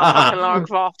question about fucking Lara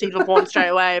Croft, he'd have won straight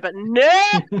away. But no,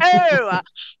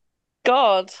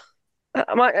 God,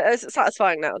 is it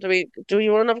satisfying now? Do we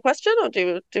want another question, or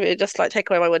do we just take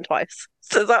away my win twice?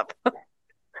 So is that?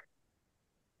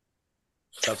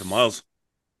 Shout out to Miles.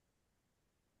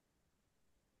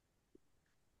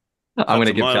 I'm going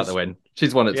to give Kat the win.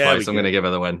 She's won it twice. I'm going to give her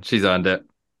the win. She's earned it.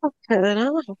 Okay,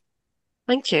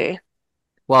 thank you.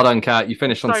 Well done, Kat. You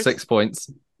finished on 6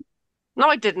 points. No,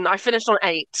 I didn't. I finished on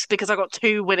 8 because I got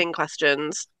 2 winning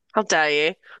questions. How dare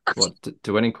you? What,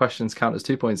 do winning questions count as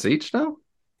 2 points each now?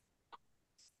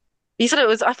 You said it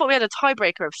was. I thought we had a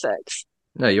tiebreaker of 6.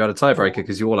 No, you had a tiebreaker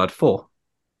because you all had 4.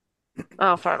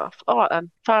 Oh, fair enough. All right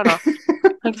then. Fair enough.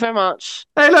 Thank you very much.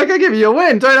 Hey, look, I give you a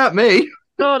win. Don't at me.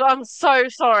 God, I'm so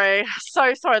sorry.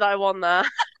 So sorry that I won there.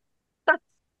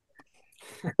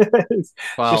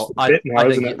 Well, I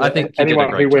think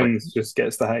anyone who wins just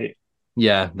gets the hate.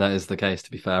 Yeah, that is the case,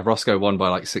 to be fair. Roscoe won by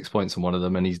like 6 points on one of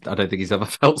them, and I don't think he's ever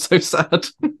felt so sad.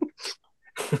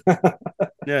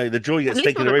 Yeah, the joy gets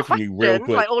taken away from you real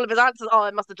quick. Like all of his answers,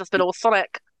 it must have just been all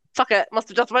Sonic. Fuck it, must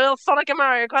have just been all Sonic and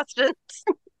Mario questions.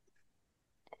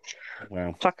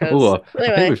 Wow. Fuckers. Ooh,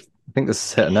 anyway. I think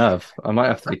this has hit a nerve. I might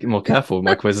have to be more careful with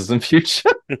my quizzes in future.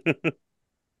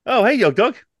 Oh, hey, Yog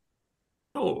Dog.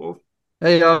 Oh.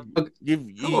 Hey, Yog.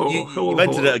 You've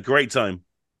entered at a great time.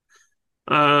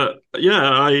 Yeah,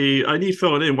 I need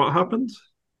filling in. What happened?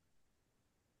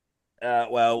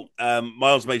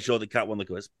 Miles made sure that Kat won the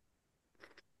quiz.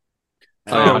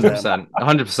 100%.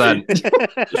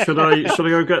 100%. Should I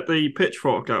go get the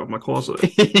pitchfork out of my closet?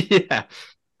 Yeah.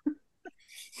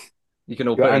 You can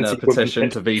all put in a petition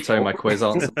to veto my quiz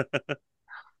answer.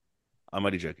 I'm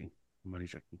only joking.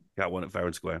 Kat won it fair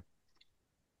and square.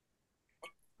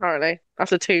 Apparently,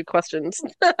 after 2 questions.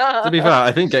 To be fair,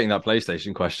 I think getting that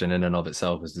PlayStation question in and of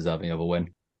itself is deserving of a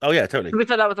win. Oh yeah, totally. To be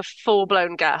fair, that was a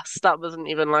full-blown guess. That wasn't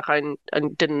even like I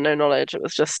didn't know knowledge. It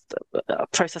was just a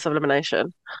process of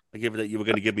elimination. I give it that you were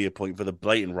going to give me a point for the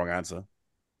blatant wrong answer.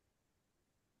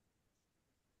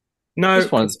 No,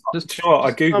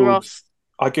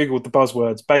 I googled the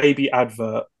buzzwords baby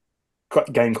advert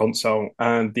game console,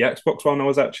 and the Xbox one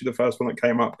was actually the first one that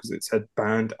came up because it said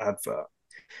banned advert,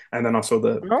 and then I saw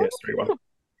the PS3 one.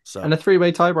 And a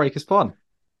 3-way tiebreak is fun.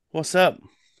 What's up?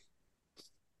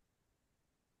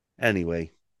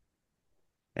 Anyway.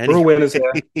 We're all winners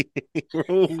here. We're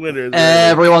all winners.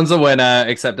 Everyone's a winner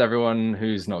except everyone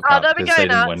who's not. There we go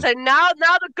now. So now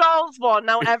the girls won.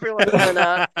 Now everyone's a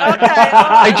winner. Okay.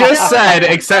 I just said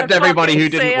except everybody who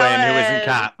didn't win, who isn't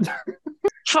Kat.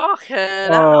 Fucking.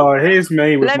 Oh, here's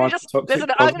me with my toxic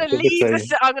listen. I'm gonna leave this.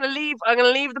 I'm gonna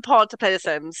leave the pod to play The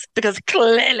Sims because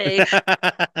clearly,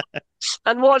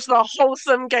 and watch the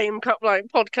wholesome Game Cup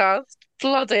podcast.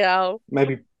 Bloody hell.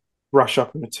 Maybe brush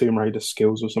up on the Tomb Raider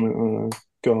skills or something. I don't know.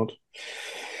 God.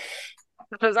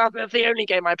 Because that's the only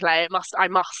game I play. I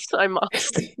must.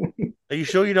 Are you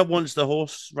sure you don't want the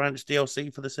Horse Ranch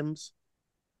DLC for The Sims?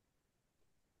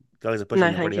 Guys are pushing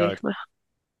it pretty hard.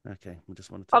 Okay, we just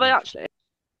wanted to. Are they actually?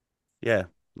 Yeah,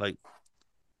 like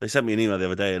they sent me an email the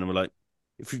other day, and I'm like,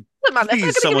 "If you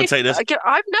please, someone take this."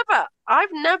 I've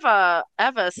never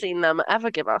ever seen them ever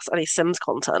give us any Sims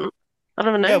content. I've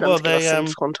never known them to give us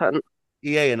Sims content.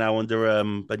 EA are now under a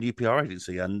new PR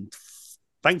agency, and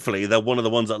thankfully they're one of the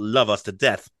ones that love us to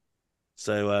death.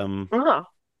 So,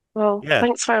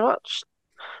 thanks very much.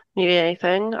 New EA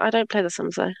thing. I don't play The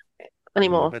Sims though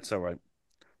anymore. It's all right.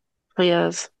 For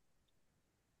years.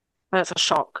 And it's a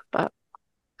shock, but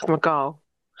I'm a girl.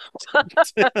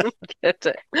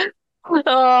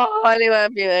 Anyway,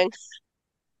 I'm viewing.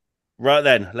 Right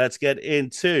then, let's get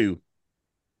into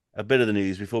a bit of the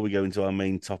news before we go into our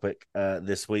main topic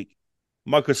this week.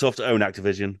 Microsoft own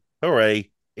Activision. Hooray.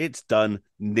 It's done.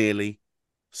 Nearly.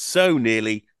 So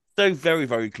nearly. So very,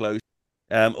 very close.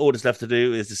 All that's left to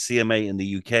do is the CMA in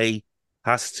the UK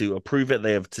has to approve it.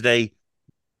 They have today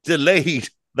delayed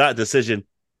that decision.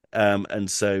 And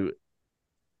so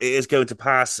it is going to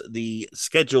pass the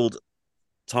scheduled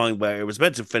time where it was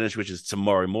meant to finish, which is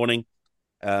tomorrow morning.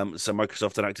 So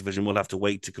Microsoft and Activision will have to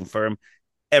wait to confirm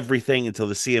everything until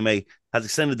the CMA has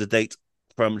extended the date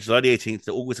from July the 18th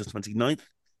to August the 29th.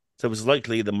 So it's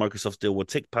likely the Microsoft deal will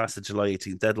tick past the July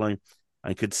 18th deadline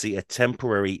and could see a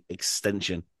temporary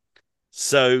extension.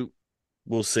 So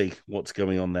we'll see what's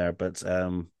going on there. But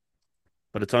for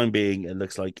the time being, it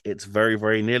looks like it's very,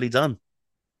 very nearly done.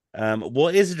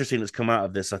 What is interesting that's come out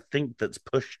of this, I think that's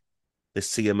pushed the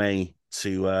CMA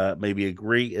to maybe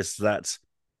agree, is that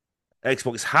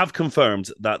Xbox have confirmed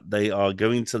that they are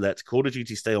going to let Call of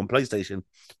Duty stay on PlayStation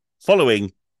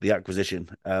following the acquisition.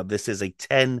 This is a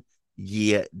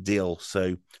 10-year deal.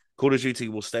 So Call of Duty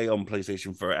will stay on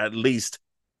PlayStation for at least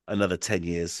another 10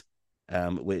 years,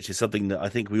 which is something that I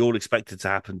think we all expected to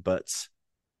happen, but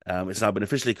it's now been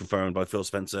officially confirmed by Phil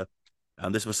Spencer.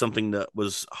 And this was something that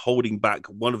was holding back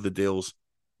one of the deals.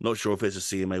 Not sure if it's a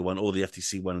CMA one or the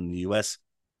FTC one in the US.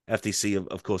 FTC,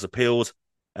 of course, appealed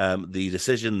the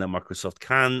decision that Microsoft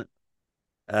can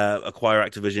acquire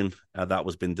Activision. That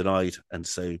was been denied, and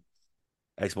so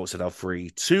Xbox are now free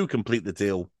to complete the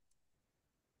deal,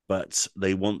 but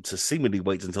they want to seemingly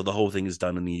wait until the whole thing is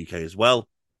done in the UK as well.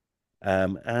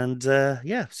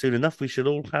 Yeah, soon enough we should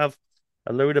all have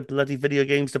a load of bloody video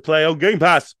games to play on Game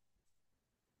Pass.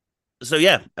 So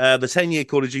yeah, the 10-year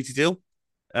Call of Duty deal.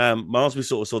 Miles, we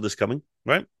sort of saw this coming,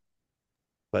 right?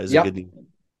 But is it good news?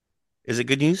 Is it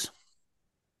good news?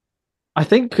 I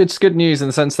think it's good news in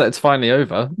the sense that it's finally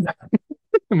over.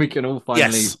 And we can all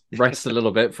finally rest a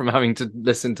little bit from having to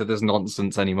listen to this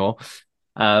nonsense anymore.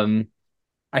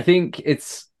 I think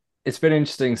it's been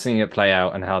interesting seeing it play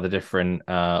out and how the different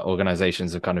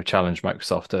organizations have kind of challenged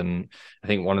Microsoft. And I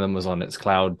think one of them was on its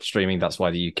cloud streaming. That's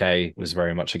why the UK was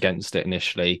very much against it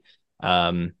initially,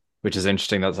 which is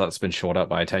interesting that that's been shored up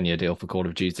by a 10-year deal for Call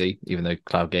of Duty, even though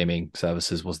cloud gaming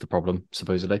services was the problem,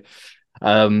 supposedly.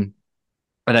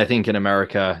 And I think in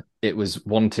America, it was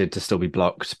wanted to still be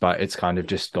blocked, but it's kind of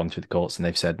just gone through the courts and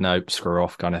they've said, no, screw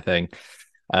off kind of thing.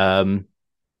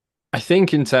 I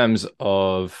think in terms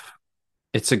of,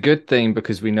 it's a good thing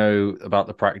because we know about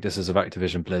the practices of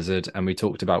Activision Blizzard. And we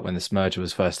talked about when this merger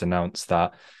was first announced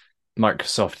that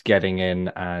Microsoft getting in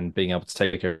and being able to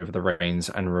take over the reins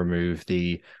and remove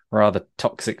the rather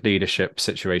toxic leadership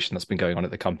situation that's been going on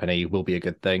at the company will be a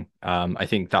good thing. I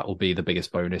think that will be the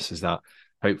biggest bonus, is that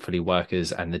hopefully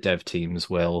workers and the dev teams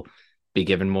will be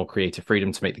given more creative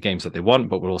freedom to make the games that they want,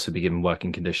 but will also be given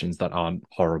working conditions that aren't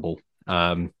horrible.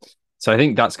 So I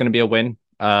think that's going to be a win.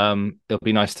 It'll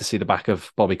be nice to see the back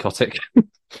of Bobby Kotick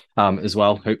as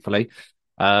well, hopefully.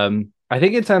 I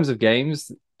think in terms of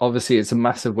games, obviously it's a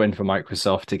massive win for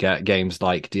Microsoft to get games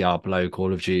like Diablo,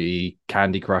 Call of Duty,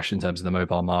 Candy Crush in terms of the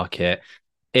mobile market.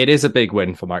 It is a big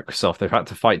win for Microsoft. They've had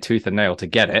to fight tooth and nail to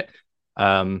get it.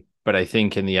 But I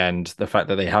think in the end, the fact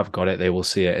that they have got it, they will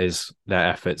see it as their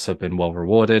efforts have been well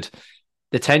rewarded.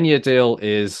 The 10-year deal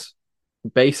is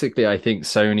basically, I think,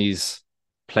 Sony's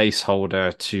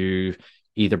placeholder to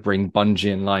either bring Bungie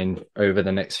in line over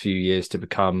the next few years to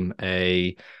become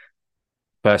a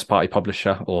first-party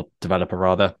publisher or developer,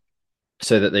 rather,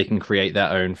 so that they can create their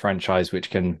own franchise,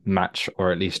 which can match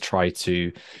or at least try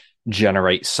to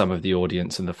generate some of the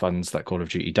audience and the funds that Call of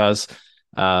Duty does.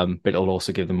 But it'll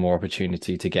also give them more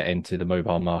opportunity to get into the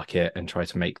mobile market and try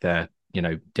to make their,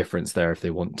 difference there if they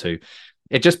want to.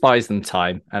 It just buys them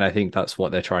time. And I think that's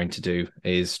what they're trying to do,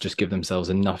 is just give themselves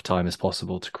enough time as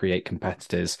possible to create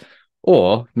competitors.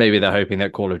 Or maybe they're hoping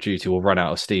that Call of Duty will run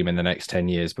out of steam in the next 10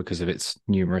 years because of its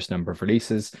numerous number of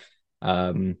releases.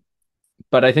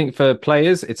 But I think for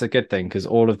players, it's a good thing, because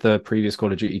all of the previous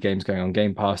Call of Duty games going on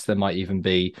Game Pass, there might even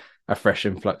be a fresh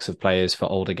influx of players for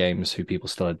older games who people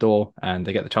still adore, and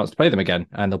they get the chance to play them again,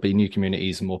 and there'll be new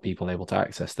communities and more people able to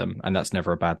access them, and that's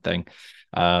never a bad thing.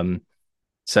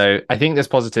 So I think there's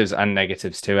positives and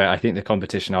negatives to it. I think the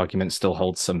competition argument still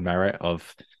holds some merit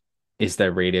of, is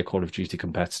there really a Call of Duty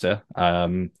competitor?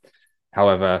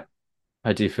 However,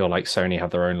 I do feel like Sony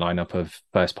have their own lineup of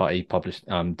first-party published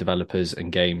developers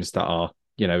and games that are,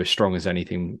 as strong as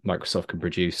anything Microsoft can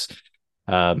produce.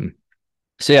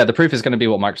 So yeah, the proof is going to be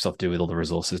what Microsoft do with all the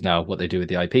resources now, what they do with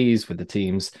the IPs, with the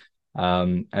teams.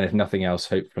 And if nothing else,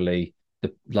 hopefully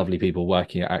the lovely people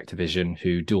working at Activision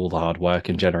who do all the hard work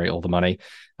and generate all the money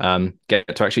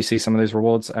get to actually see some of those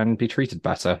rewards and be treated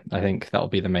better. I think that'll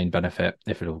be the main benefit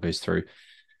if it all goes through.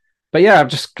 But yeah, I'm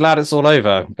just glad it's all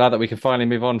over. Glad that we can finally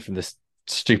move on from this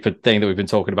stupid thing that we've been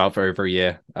talking about for over a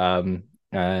year.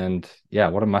 And yeah,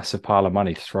 what a massive pile of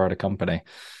money to throw at a company.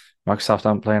 Microsoft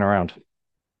aren't playing around.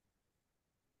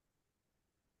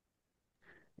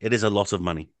 It is a lot of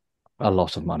money. A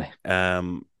lot of money.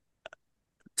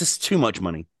 Just too much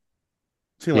money.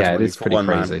 Too much money it is for pretty one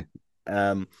crazy.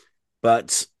 man.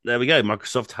 But there we go.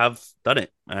 Microsoft have done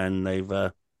it, and they've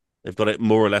got it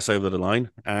more or less over the line.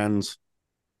 And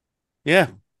yeah,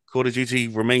 Call of Duty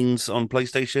remains on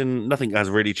PlayStation. Nothing has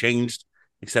really changed,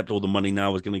 except all the money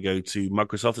now is going to go to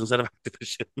Microsoft instead of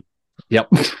Activision.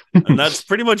 Yep. And that's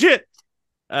pretty much it.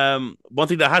 One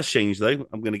thing that has changed, though,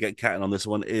 I'm going to get Cat on this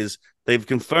one, is they've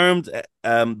confirmed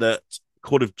that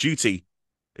Call of Duty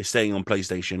is staying on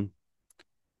PlayStation,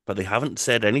 but they haven't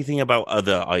said anything about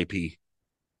other IP,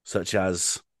 such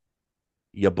as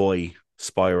your boy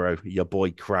Spyro, your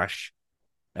boy Crash.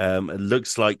 It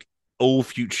looks like all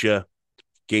future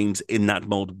games in that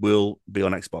mold will be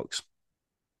on Xbox.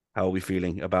 How are we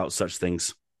feeling about such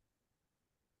things?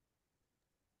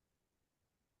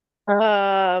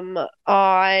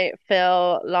 I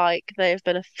feel like they've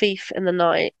been a thief in the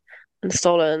night and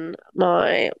stolen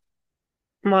my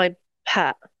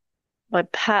pet, my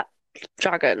pet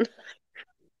dragon.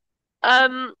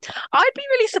 I'd be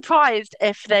really surprised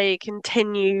if they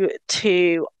continue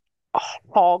to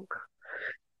hog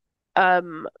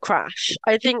Crash.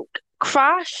 I think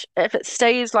Crash, if it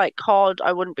stays like COD,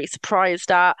 I wouldn't be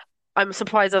surprised at. I'm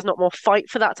surprised there's not more fight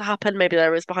for that to happen. Maybe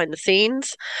there is behind the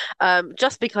scenes,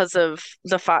 just because of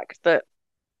the fact that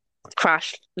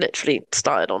Crash literally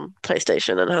started on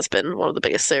PlayStation and has been one of the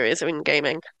biggest series in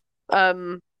gaming.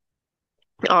 Um,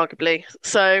 Arguably.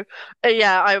 So,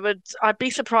 yeah, I'd be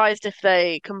surprised if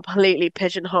they completely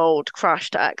pigeonholed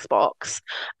Crash to Xbox,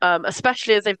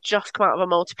 especially as they've just come out of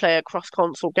a multiplayer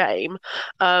cross-console game.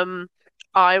 Um,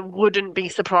 I wouldn't be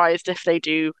surprised if they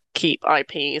do keep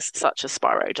IPs such as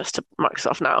Spyro just to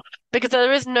Microsoft now, because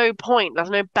there is no point, there's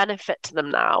no benefit to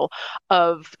them now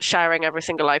of sharing every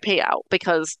single IP out,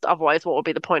 because otherwise, what would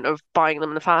be the point of buying them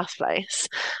in the first place?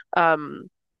 Um,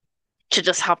 to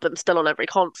just have them still on every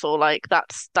console. Like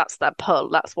that's their pull.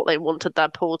 That's what they wanted their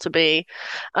pull to be.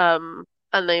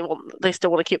 And they still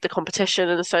want to keep the competition,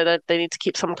 and so they need to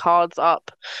keep some cards up,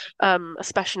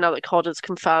 especially now that COD is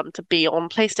confirmed to be on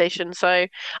PlayStation. So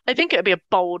I think it would be a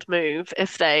bold move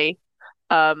if they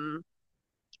um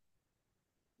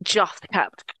just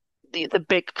kept the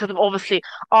big, because obviously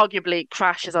arguably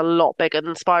Crash is a lot bigger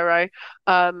than Spyro.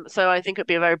 So I think it'd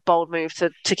be a very bold move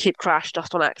to keep Crash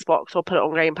just on Xbox or put it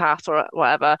on Game Pass or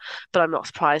whatever. But I'm not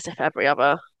surprised if every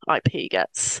other IP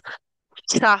gets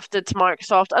shafted to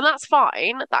Microsoft, and that's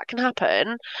fine. That can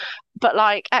happen. But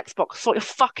like Xbox, sort your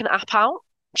fucking app out.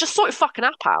 Just sort your fucking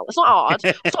app out. It's not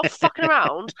hard. Stop fucking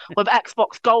around with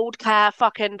Xbox Gold Care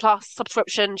fucking plus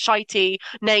subscription shitey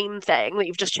name thing that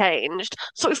you've just changed.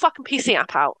 Sort your fucking PC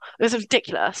app out. It's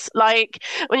ridiculous. Like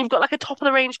when you've got like a top of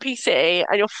the range PC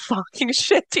and your fucking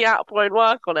shitty app won't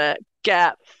work on it,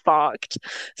 get fucked.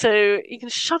 So you can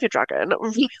shove your dragon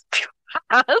really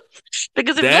fast,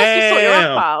 because unless you sort your app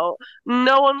Damn. out,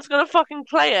 no one's gonna fucking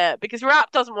play it because your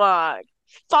app doesn't work.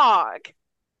 Fuck.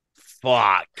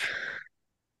 Fuck.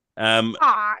 Fuck.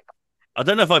 I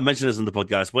don't know if I mentioned this on the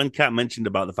podcast. When Kat mentioned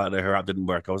about the fact that her app didn't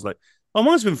work, I was like, "Oh,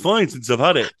 mine's been fine since I've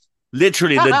had it."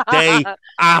 Literally the day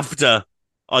after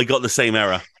I got the same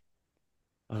error.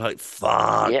 I'm like,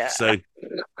 "Fuck!" Yeah. So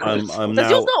I'm Does now.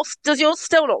 yours not? Does yours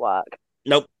still not work?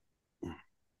 Nope.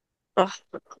 Ugh,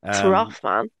 it's rough,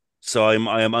 man. So I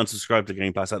am unsubscribed to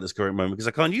Game Pass at this current moment because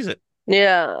I can't use it.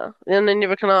 Yeah, and then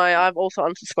neither can I. I've also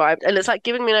unsubscribed, and it's like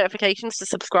giving me notifications to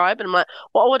subscribe, and I'm like,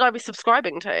 what would I be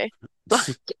subscribing to?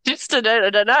 Like, just I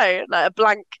don't know, like a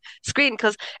blank screen,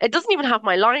 because it doesn't even have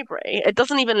my library. It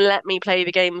doesn't even let me play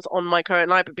the games on my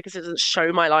current library because it doesn't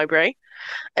show my library.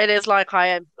 It is like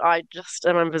I just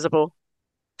am invisible.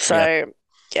 So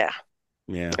yeah,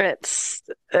 Yeah. it's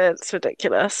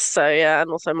ridiculous. So yeah,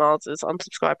 and also Mars is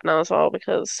unsubscribed now as well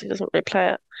because he doesn't really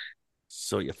play it.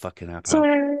 Sort your fucking app So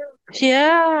out.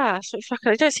 yeah, so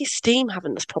fucking, I don't see Steam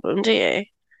having this problem, do you?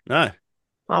 No.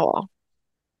 Oh well.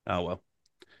 Oh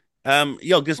well.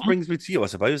 Yo, this brings me to you, I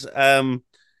suppose.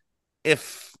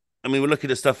 If I mean we're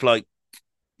looking at stuff like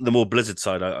the more Blizzard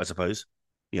side, I suppose.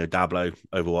 You know, Diablo,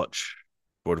 Overwatch,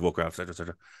 World of Warcraft,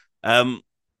 etc., etc.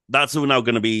 That's all now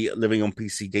going to be living on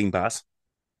PC Game Pass.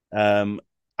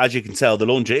 As you can tell, the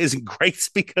launcher isn't great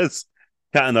because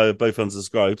Kat and I are both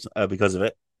unsubscribed because of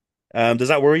it. Does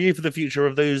that worry you for the future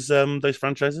of those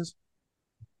franchises?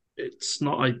 It's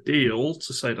not ideal,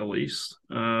 to say the least.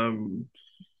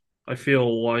 I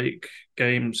feel like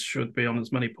games should be on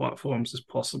as many platforms as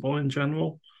possible in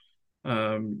general.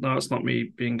 Now, it's not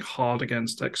me being hard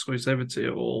against exclusivity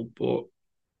at all, but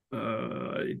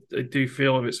I do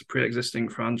feel if it's a pre-existing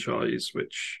franchise,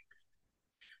 which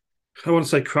I want to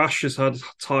say Crash has had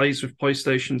ties with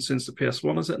PlayStation since the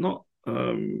PS1, is it not?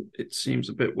 It seems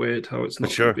a bit weird how it's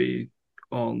not going to be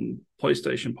on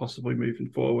PlayStation possibly moving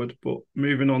forward. But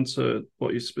moving on to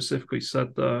what you specifically said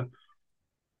there.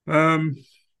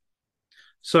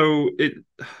 So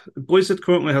Blizzard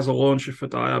currently has a launcher for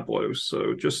Diablo.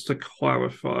 So just to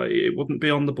clarify, it wouldn't be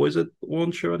on the Blizzard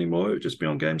launcher anymore. It would just be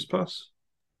on Games Pass.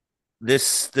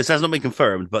 This has not been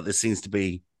confirmed, but this seems to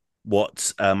be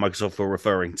what Microsoft were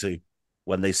referring to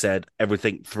when they said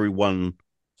everything through one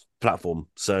platform.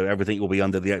 So everything will be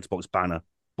under the Xbox banner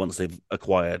once they've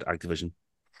acquired Activision.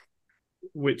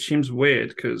 Which seems weird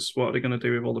because what are they going to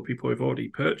do with all the people who've already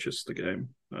purchased the game?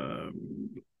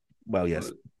 Well,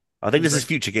 yes. I think this is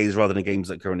future games rather than games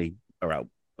that currently are out.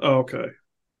 Oh, okay.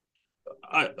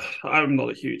 I'm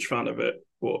not a huge fan of it,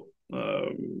 but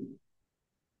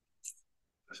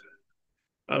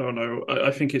I don't know.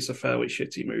 I think it's a fairly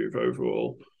shitty move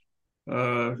overall.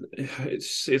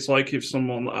 It's like if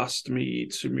someone asked me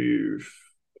to move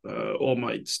all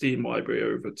my Steam library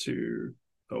over to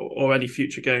or any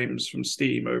future games from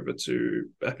Steam over to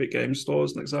Epic Game Store,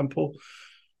 as an example.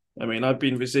 I mean, I've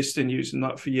been resisting using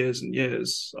that for years and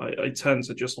years. I tend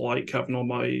to just like having all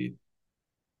my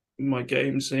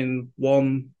games in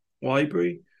one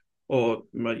library, or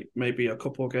maybe a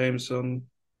couple of games on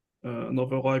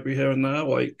another library here and there.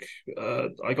 Like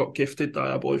I got gifted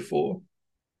Diablo 4,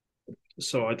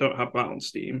 so I don't have that on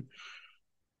Steam.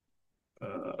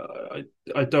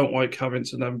 I don't like having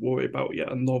to then worry about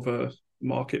yet another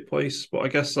marketplace, but I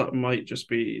guess that might just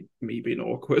be me being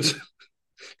awkward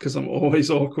because I'm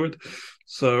always awkward.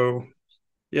 So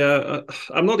yeah,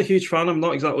 I'm not a huge fan. I'm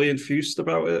not exactly enthused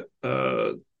about it,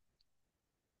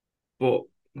 but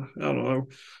I don't know.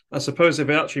 I suppose if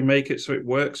they actually make it so it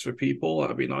works for people,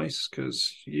 that'd be nice,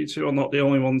 because you two are not the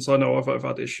only ones I know of that have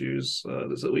had issues.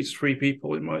 There's at least 3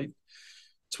 people in my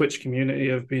Twitch community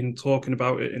have been talking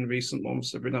about it in recent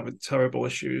months. They've been having terrible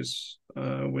issues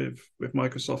with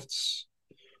Microsoft's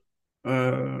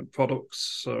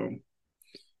products. So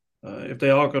if they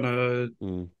are going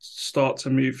to start to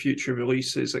move future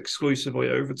releases exclusively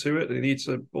over to it, they need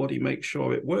to bloody make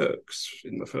sure it works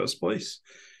in the first place.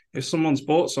 If someone's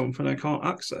bought something and can't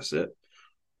access it,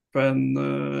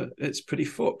 then it's pretty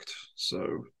fucked.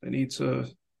 So they need to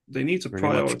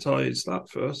prioritize that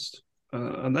first,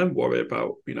 and then worry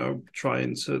about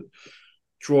trying to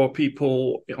draw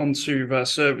people onto their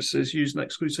services using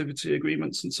exclusivity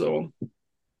agreements and so on.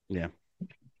 Yeah,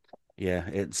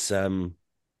 it's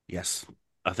yes.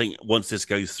 I think once this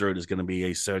goes through, there's going to be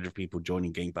a surge of people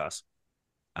joining Game Pass,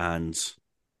 and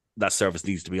that service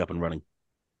needs to be up and running.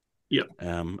 Yeah.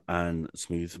 And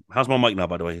smooth. How's my mic now,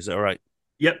 by the way? Is it all right?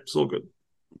 Yep, it's all good.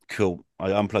 Cool.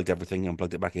 I unplugged everything,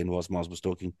 unplugged it back in whilst Mars was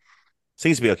talking.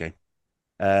 Seems to be okay.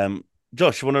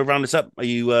 Josh, you want to round this up? Are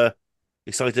you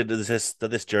excited that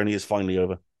this journey is finally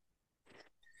over?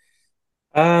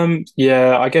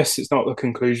 Yeah, I guess it's not the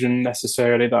conclusion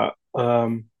necessarily that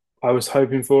I was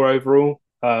hoping for overall.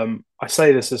 I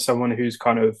say this as someone who's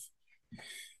kind of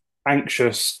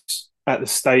anxious at the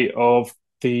state of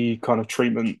the kind of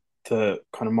treatment that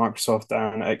kind of Microsoft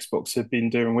and Xbox have been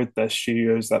doing with their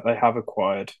studios that they have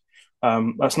acquired.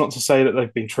 That's not to say that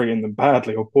they've been treating them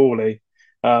badly or poorly,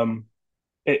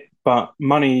 but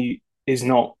money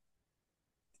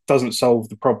doesn't solve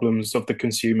the problems of the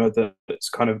consumer that's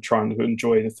kind of trying to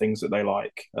enjoy the things that they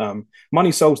like.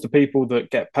 Money solves the people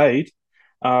that get paid,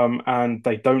 and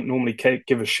they don't normally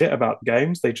give a shit about the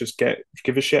games. They just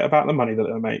give a shit about the money that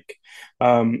they make.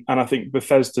 And I think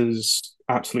Bethesda's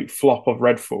absolute flop of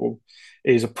Redfall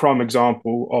is a prime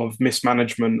example of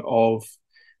mismanagement of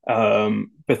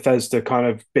Bethesda kind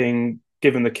of being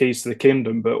given the keys to the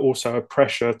kingdom, but also a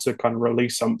pressure to kind of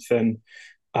release something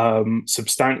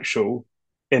substantial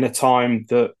in a time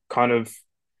that kind of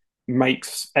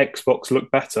makes Xbox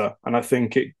look better. And I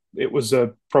think it was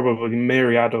a probably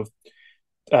myriad of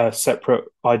separate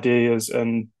ideas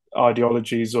and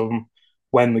ideologies on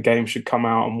when the game should come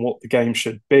out and what the game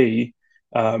should be,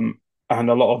 and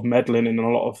a lot of meddling and a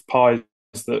lot of pies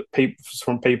that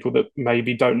people that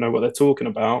maybe don't know what they're talking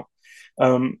about,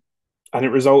 and it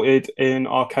resulted in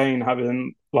Arcane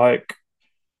having like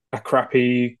a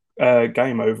crappy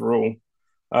game overall.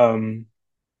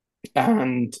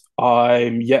 And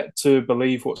I'm yet to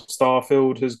believe what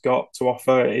Starfield has got to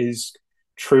offer is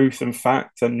truth and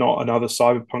fact, and not another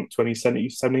Cyberpunk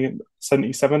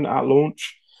 2077 at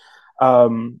launch.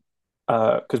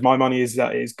 Because my money is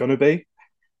that it's going to be,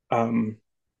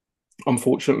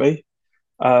 unfortunately.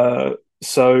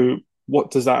 So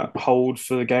what does that hold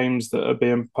for the games that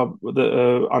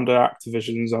are under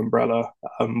Activision's umbrella?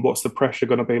 What's the pressure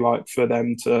going to be like for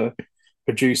them to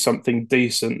produce something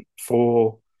decent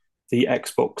for the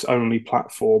Xbox only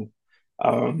platform?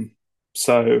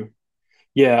 So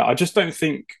yeah, I just don't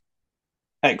think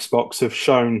Xbox have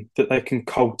shown that they can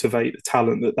cultivate the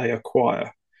talent that they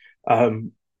acquire.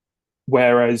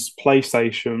 Whereas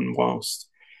PlayStation, whilst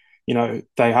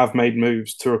they have made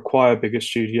moves to acquire bigger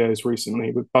studios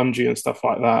recently with Bungie and stuff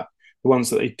like that, the ones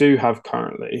that they do have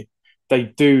currently, they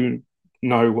do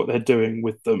know what they're doing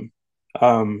with them.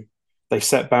 They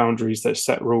set boundaries, they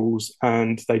set rules,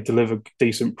 and they deliver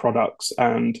decent products.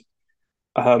 And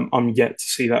I'm yet to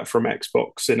see that from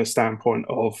Xbox in a standpoint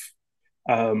of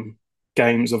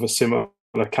games of a similar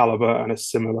caliber and a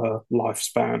similar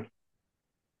lifespan.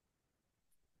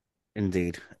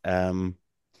 Indeed.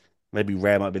 Maybe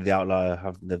Rare might be the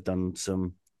outlier. They've done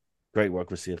some great work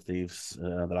with Sea of Thieves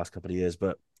the last couple of years,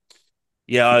 but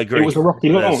yeah, I agree. It was a rocky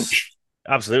launch.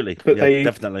 Absolutely, but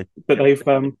definitely. But they've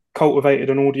cultivated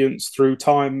an audience through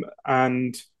time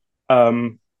and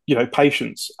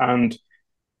patience. And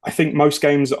I think most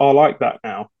games are like that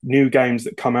now. New games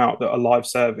that come out that are live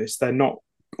service, they're not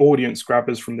audience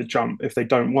grabbers from the jump if they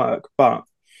don't work. But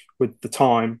with the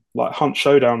time, like Hunt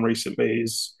Showdown recently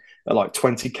is at like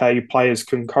 20k players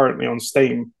concurrently on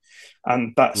Steam,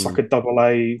 and that's like a double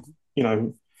A,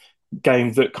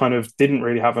 game that kind of didn't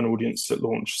really have an audience at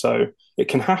launch. So it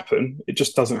can happen. It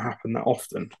just doesn't happen that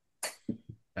often.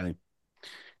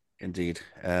 Indeed.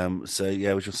 So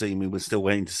yeah, we shall see. I mean, we're still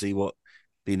waiting to see what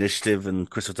the initiative and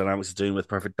Crystal Dynamics are doing with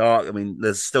Perfect Dark. I mean,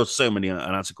 there's still so many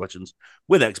unanswered questions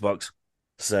with Xbox.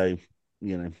 So,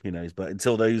 who knows? But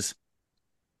until those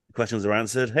questions are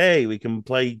answered, hey, we can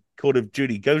play Call of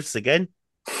Duty Ghosts again.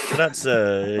 So that's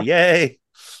yay.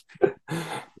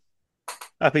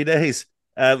 Happy days.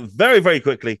 Very, very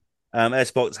quickly,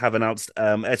 Xbox have announced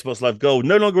Xbox Live Gold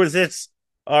no longer exists.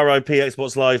 RIP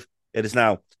Xbox Live. It is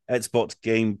now Xbox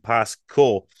Game Pass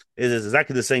Core. It is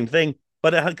exactly the same thing,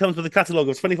 but it comes with a catalogue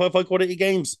of 25 high-quality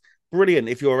games. Brilliant.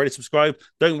 If you're already subscribed,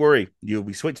 don't worry. You'll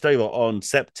be switched over on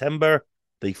September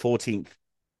the 14th.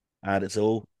 And it's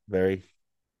all very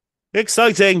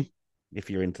exciting if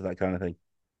you're into that kind of thing.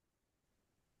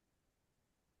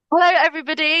 Hello,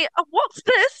 everybody. What's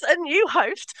this? A new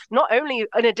host, not only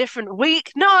in a different week,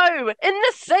 no, in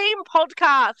the same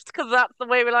podcast, because that's the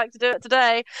way we like to do it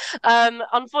today.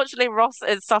 Unfortunately, Ross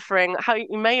is suffering. How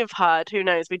you may have heard, who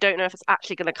knows? We don't know if it's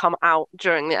actually going to come out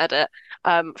during the edit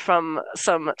from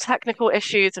some technical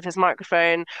issues with his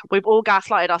microphone. We've all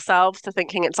gaslighted ourselves to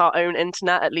thinking it's our own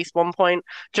internet at least one point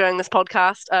during this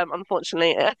podcast.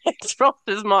 Unfortunately, it's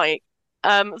Ross's mic. So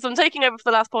I'm taking over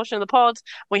for the last portion of the pod.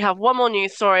 We have one more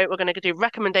news story. We're going to do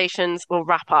recommendations. We'll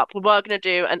wrap up. We're going to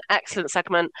do an excellent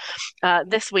segment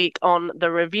this week on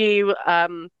the review.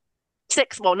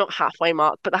 Not halfway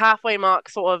mark, but the halfway mark,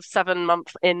 sort of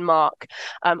 7-month in mark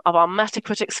of our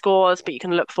Metacritic scores. But you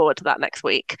can look forward to that next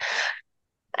week.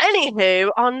 Anywho,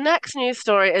 our next news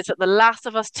story is that The Last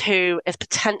of Us 2 is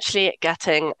potentially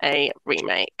getting a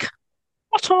remake.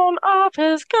 What on earth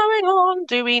is going on?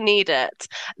 Do we need it?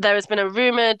 There has been a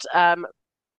rumored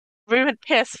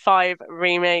PS5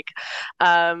 remake.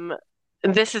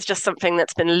 This is just something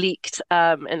that's been leaked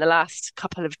in the last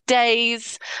couple of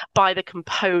days by the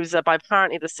composer, by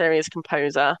apparently the series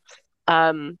composer.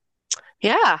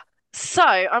 Yeah. So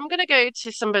I'm going to go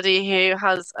to somebody who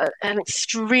has an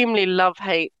extremely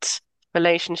love-hate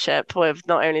relationship with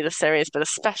not only the series, but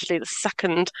especially the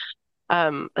second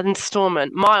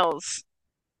installment. Miles,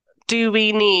 do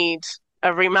we need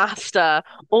a remaster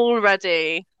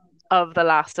already of The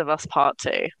Last of Us Part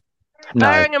 2? No.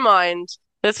 Bearing in mind,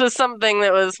 this was something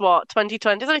that was,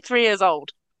 2020? It's only 3 years old.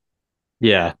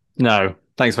 Yeah, no.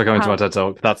 Thanks for coming to my TED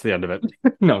Talk. That's the end of it.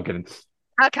 No, I'm kidding.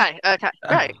 Okay,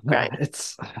 great.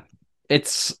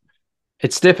 It's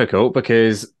difficult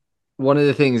because one of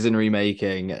the things in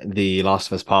remaking The Last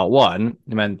of Us Part 1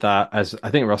 meant that, as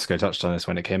I think Roscoe touched on this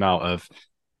when it came out, of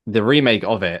the remake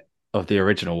of the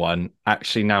original one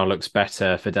actually now looks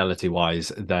better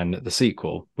fidelity-wise than the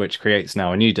sequel, which creates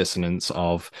now a new dissonance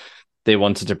of they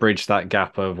wanted to bridge that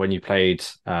gap of when you played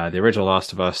the original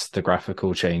Last of Us, the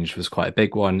graphical change was quite a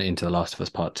big one into The Last of Us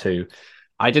Part 2.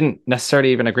 I didn't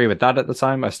necessarily even agree with that at the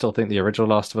time. I still think the original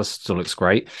Last of Us still looks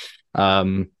great.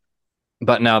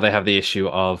 But now they have the issue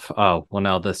of,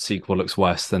 now the sequel looks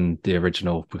worse than the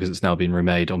original because it's now been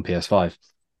remade on PS5.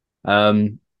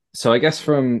 So I guess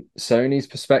from Sony's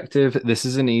perspective, this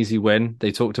is an easy win.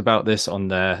 They talked about this on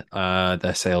their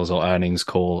sales or earnings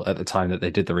call at the time that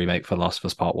they did the remake for Last of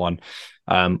Us Part 1,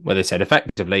 where they said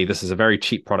effectively this is a very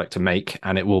cheap product to make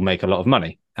and it will make a lot of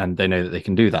money. And they know that they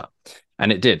can do that.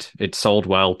 And it did. It sold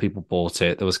well. People bought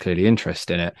it. There was clearly interest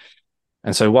in it.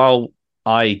 And so while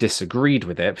I disagreed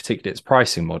with it, particularly its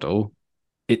pricing model,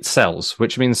 it sells,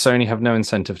 which means Sony have no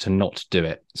incentive to not do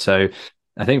it. So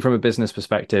I think from a business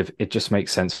perspective, it just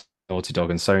makes sense for Naughty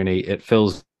Dog and Sony. It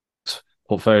fills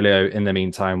portfolio in the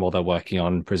meantime while they're working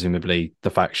on presumably the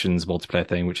factions multiplayer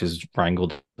thing, which is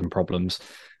wrangled and problems,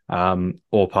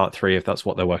 or part 3 if that's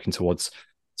what they're working towards.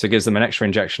 So it gives them an extra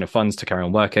injection of funds to carry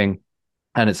on working,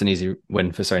 and it's an easy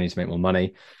win for Sony to make more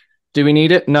money. Do we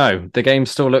need it? No. The game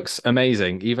still looks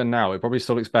amazing. Even now, it probably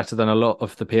still looks better than a lot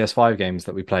of the PS5 games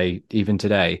that we play even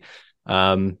today.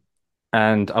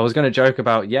 And I was going to joke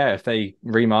about, if they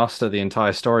remaster the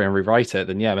entire story and rewrite it,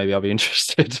 then maybe I'll be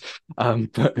interested.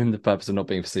 But in the purpose of not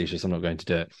being facetious, I'm not going to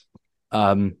do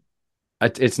it.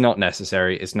 It's not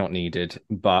necessary. It's not needed.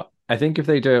 But I think if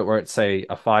they do it where it's, say,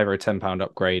 a £5 or a £10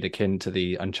 upgrade akin to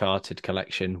the Uncharted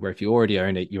collection, where if you already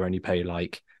own it, you only pay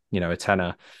a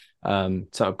tenner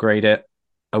to upgrade it.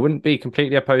 I wouldn't be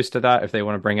completely opposed to that if they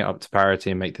want to bring it up to parity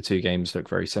and make the two games look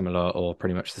very similar or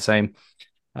pretty much the same.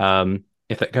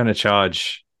 If they're going to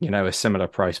charge, a similar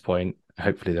price point,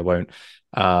 hopefully they won't,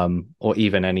 or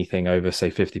even anything over,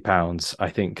 say, £50, I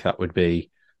think that would be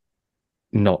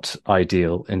not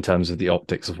ideal in terms of the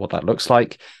optics of what that looks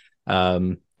like.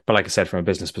 But like I said, from a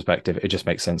business perspective, it just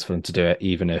makes sense for them to do it,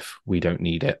 even if we don't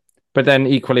need it. But then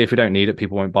equally, if we don't need it,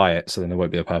 people won't buy it. So then there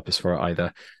won't be a purpose for it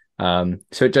either.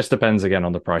 So it just depends again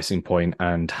on the pricing point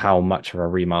and how much of a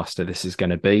remaster this is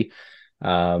going to be.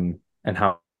 And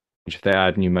how if they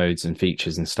add new modes and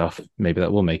features and stuff, maybe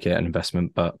that will make it an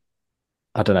investment. But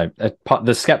I don't know.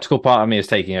 The skeptical part of me is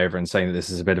taking over and saying that this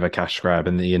is a bit of a cash grab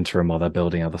in the interim while they're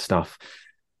building other stuff.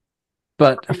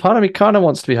 But a part of me kind of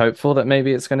wants to be hopeful that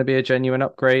maybe it's going to be a genuine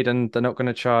upgrade and they're not going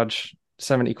to charge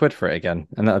 70 quid for it again.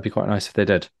 And that would be quite nice if they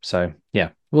did. So yeah,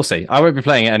 we'll see. I won't be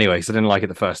playing it anyway because I didn't like it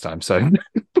the first time. So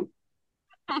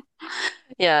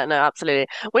Yeah, no, absolutely.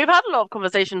 We've had a lot of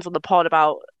conversations on the pod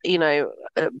about,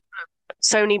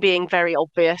 Sony being very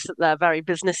obvious that they're very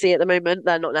businessy at the moment.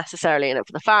 They're not necessarily in it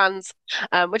for the fans,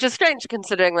 which is strange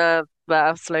considering their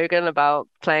slogan about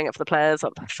playing it for the players,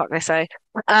 what the fuck they say.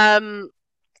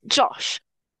 Josh,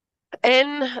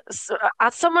 as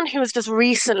someone who has just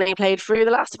recently played through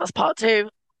The Last of Us Part 2,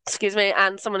 excuse me,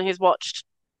 and someone who's watched,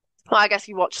 well, I guess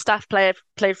you watched Steph play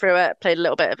through it, played a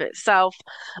little bit of it itself,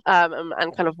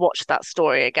 and kind of watched that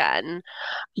story again.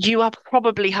 You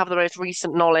probably have the most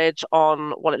recent knowledge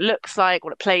on what it looks like,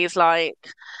 what it plays like.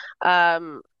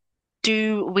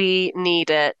 Do we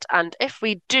need it? And if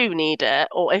we do need it,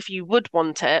 or if you would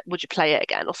want it, would you play it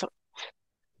again or something?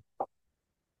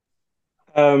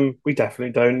 We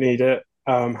definitely don't need it.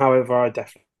 However, I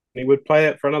definitely would play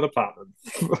it for another platinum.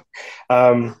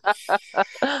 um,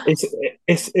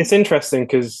 it's interesting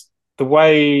because the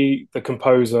way the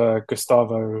composer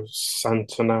Gustavo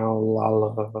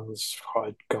Santaolalla,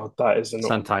 oh God, that is an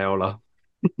Santaola.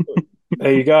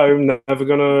 There you go. I'm never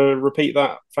gonna repeat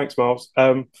that. Thanks, Miles.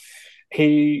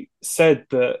 He said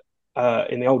that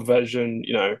in the old version,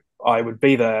 I would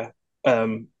be there.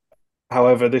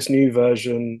 However, this new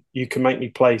version, you can make me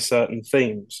play certain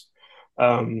themes,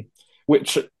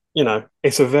 which,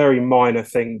 it's a very minor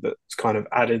thing that's kind of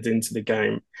added into the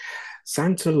game.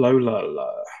 Santa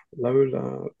Lola.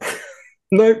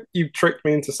 No, you've tricked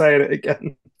me into saying it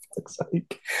again. For fuck's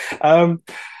sake.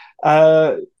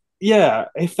 Yeah,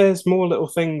 if there's more little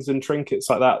things and trinkets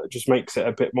like that, that just makes it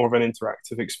a bit more of an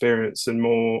interactive experience and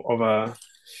more of a.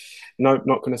 No,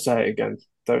 not going to say it again.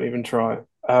 Don't even try.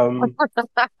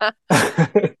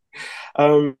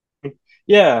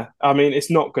 Yeah, I mean,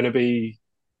 it's not going to be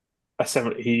a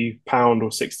 £70 or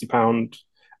 £60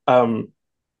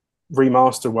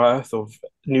 remaster worth of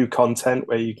new content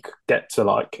where you get to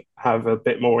like have a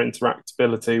bit more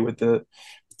interactability with the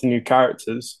new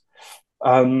characters.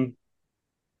 But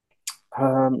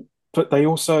they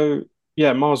also,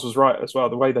 yeah, Mars was right as well.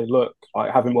 The way they look,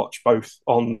 like having watched both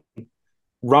run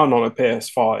on a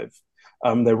PS5,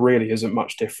 there really isn't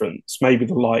much difference. Maybe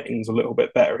the lighting's a little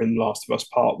bit better in Last of Us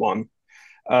Part 1.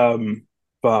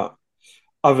 But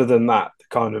other than that, the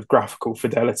kind of graphical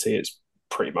fidelity is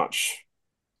pretty much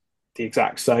the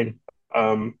exact same.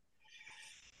 To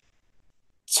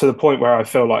the point where I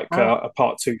feel like a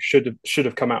part 2 should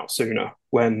have come out sooner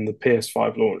when the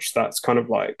PS5 launched. That's kind of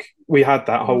like we had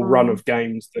that whole run of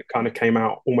games that kind of came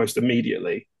out almost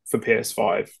immediately for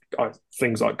PS5.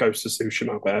 Things like Ghost of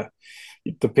Tsushima, where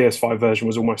the PS5 version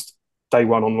was almost day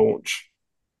one on launch.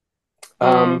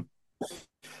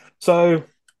 So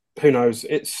who knows?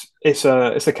 It's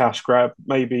a cash grab.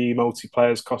 Maybe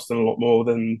multiplayer's costing a lot more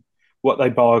than what they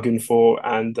bargained for,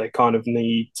 and they kind of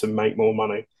need to make more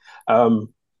money.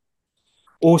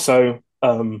 Also,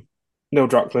 Neil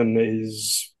Druckmann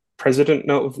is president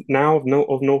now of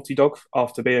Naughty Dog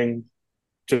after being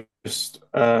just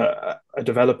a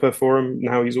developer for him.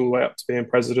 Now he's all the way up to being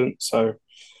president. So,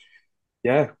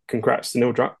 yeah, congrats to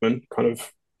Neil Druckmann. Kind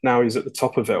of now he's at the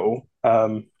top of it all.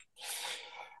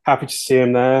 Happy to see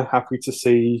him there. Happy to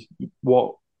see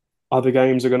what other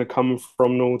games are going to come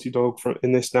from Naughty Dog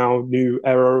in this now new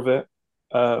era of it.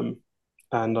 And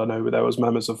I know there was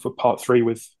murmurs of a part 3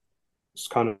 with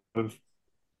kind of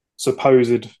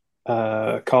supposed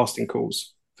casting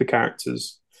calls for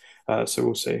characters. So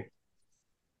we'll see.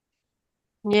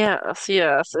 Yes.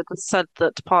 It was said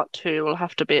that part 2 will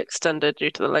have to be extended due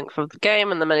to the length of the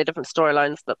game and the many different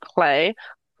storylines that play.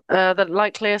 That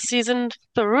likely a season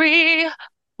 3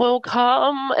 will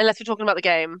come, unless you're talking about the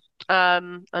game,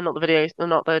 and not the video,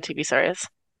 not the TV series.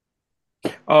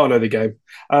 Oh no, the game.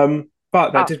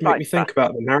 But that did make me think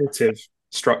about the narrative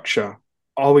structure.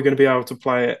 Are we going to be able to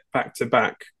play it back to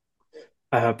back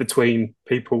between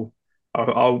people?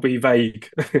 I'll be vague,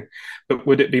 but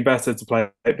would it be better to play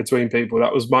it between people?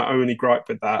 That was my only gripe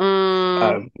with that.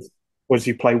 was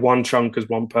you play one chunk as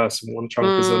one person, one chunk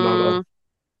as another.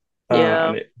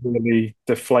 And it really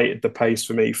deflated the pace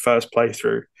for me first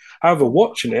playthrough. However,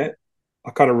 watching it,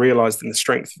 I kind of realised in the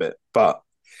strength of it. But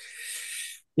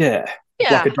like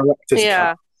a director's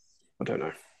cut. I don't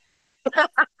know.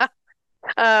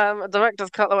 A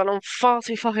director's cut that went on far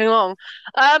too fucking long.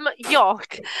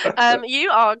 York,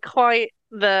 you are quite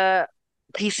the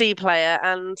PC player,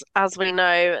 and as we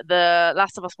know, the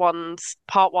Last of Us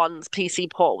Part 1's PC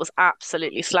port was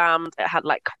absolutely slammed. It had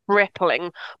like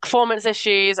crippling performance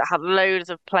issues. It had loads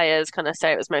of players kind of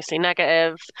say it was mostly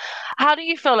negative. How do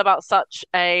you feel about such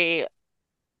a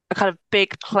kind of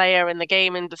big player in the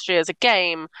game industry as a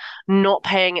game not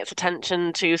paying its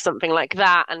attention to something like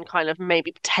that and kind of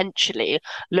maybe potentially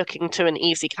looking to an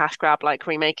easy cash grab like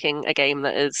remaking a game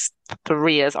that is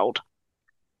 3 years old?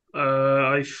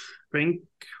 I think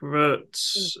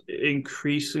that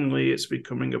increasingly it's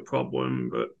becoming a problem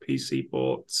that PC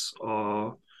ports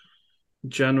are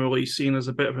generally seen as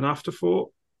a bit of an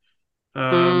afterthought.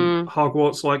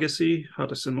 Hogwarts Legacy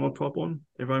had a similar problem,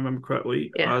 if I remember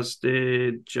correctly, as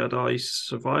did Jedi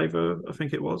Survivor, I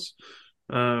think it was.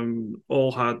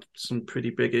 All had some pretty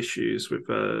big issues with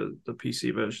the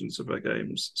PC versions of their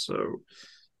games. So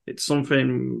it's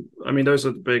something, I mean, those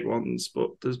are the big ones,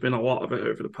 but there's been a lot of it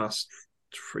over the past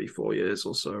 3-4 years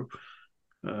or so.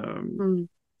 I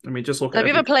mean, just look at Have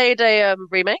you ever played a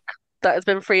remake that has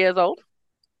been 3 years old?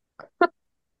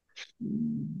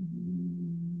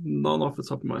 None off the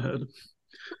top of my head.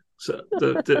 So,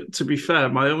 to be fair,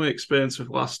 my only experience with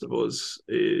Last of Us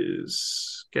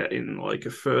is getting like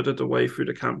a third of the way through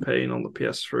the campaign on the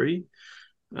PS3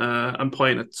 and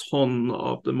playing a ton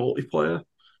of the multiplayer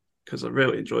because I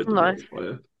really enjoyed the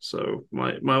multiplayer. So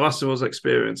my Last of Us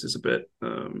experience is a bit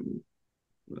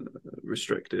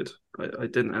restricted. I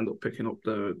didn't end up picking up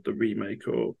the remake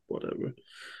or whatever.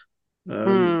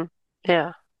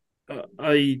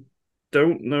 I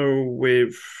don't know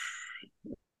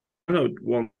I know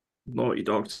one Naughty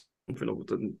Dog something other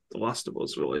than The Last of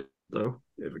Us, really, though,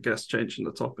 if I guess changing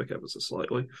the topic ever so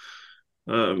slightly.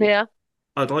 I'd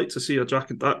like to see a Jak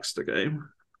and Daxter game.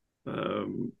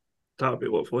 That would be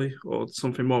lovely. Or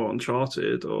something more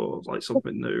Uncharted or like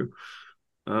something new.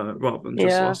 Rather than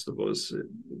just Last of Us.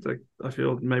 I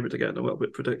feel maybe they're getting a little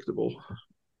bit predictable.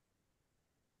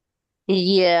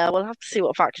 Yeah, we'll have to see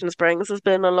what Factions brings. There's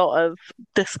been a lot of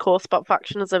discourse about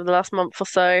Factions over the last month or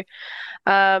so.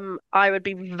 I would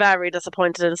be very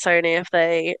disappointed in Sony if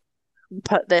they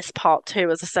put this part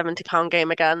 2 as a £70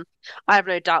 game again. I have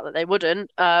no doubt that they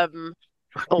wouldn't. Or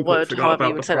would, however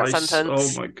you would say that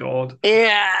sentence. Oh my god.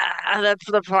 Yeah,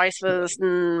 the price was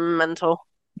mental.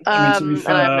 I mean, to be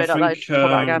fair, and I have no doubt that I'd pull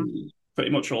that again.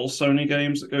 Pretty much all Sony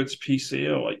games that go to PC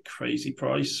are like crazy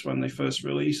price when they first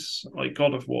release. Like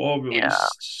God of War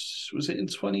released, was it in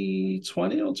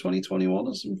 2020 or 2021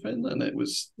 or something? And it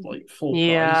was like full price.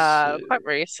 Yeah, quite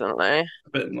recently. A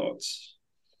bit nuts.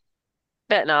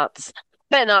 Bit nuts.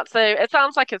 So it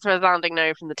sounds like it's a resounding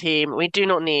no from the team. We do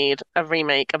not need a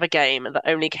remake of a game that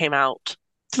only came out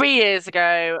 3 years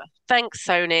ago. Thanks,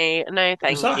 Sony. No, thank you.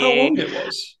 Was that how long it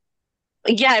was?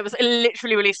 Yeah, it was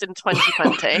literally released in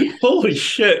 2020. Holy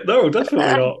shit! No,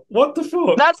 definitely not. What the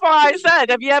fuck? That's why I said,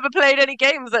 have you ever played any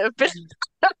games that have been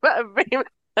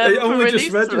it only just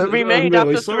registered. remade I'm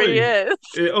really after 3 years?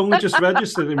 It only just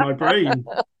registered in my brain.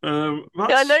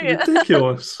 That's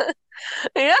ridiculous.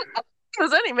 Yeah. It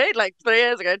was only made like 3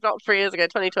 years ago, not 3 years ago,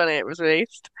 2020 it was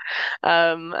released.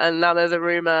 And now there's a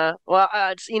rumor. Well,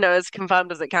 as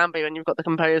confirmed as it can be when you've got the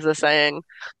composer saying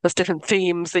there's different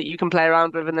themes that you can play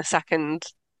around with in the second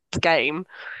game.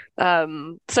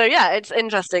 So yeah, it's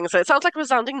interesting. So it sounds like a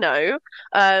resounding no.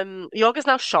 Yorg is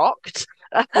now shocked.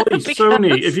 Please,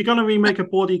 Sony, if you're going to remake a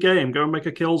bloody game, go and make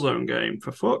a Killzone game,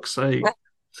 for fuck's sake.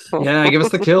 Yeah, give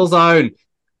us the Killzone.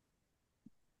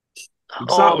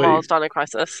 Exactly. Or Mars Dino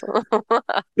Crisis.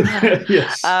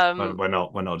 Yes. We're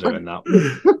not doing that.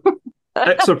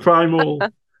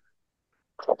 Exoprimal.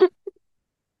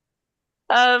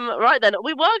 Right then,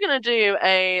 we were going to do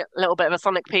a little bit of a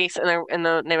Sonic piece in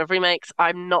the name of remakes.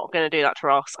 I'm not going to do that to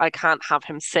Ross. I can't have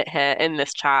him sit here in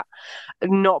this chat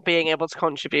not being able to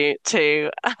contribute to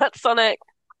Sonic,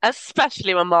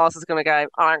 especially when Mars is going to go,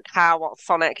 I don't care what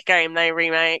Sonic game they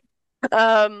remake.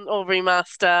 Or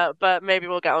remaster, but maybe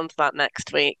we'll get onto that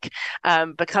next week.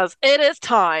 Because it is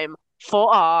time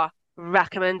for our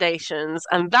recommendations,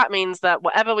 and that means that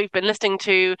whatever we've been listening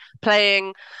to,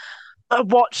 playing,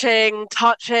 watching,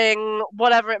 touching,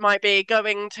 whatever it might be,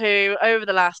 going to over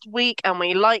the last week, and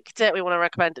we liked it, we want to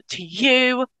recommend it to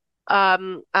you.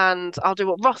 And I'll do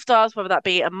what Ross does, whether that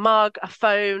be a mug, a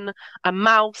phone, a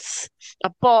mouse, a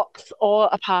box, or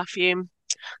a perfume.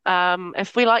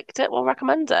 If we liked it, we'll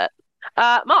recommend it.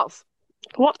 Marv,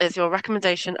 what is your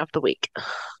recommendation of the week?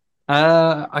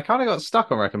 I kind of got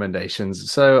stuck on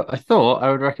recommendations, so I thought I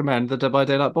would recommend the Dead by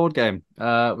Daylight board game. We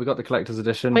got the collector's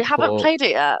edition We haven't played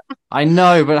it yet. I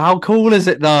know, but how cool is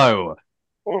it though?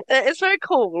 It's very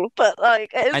cool, but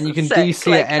like it's And you can sick.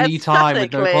 DC at any time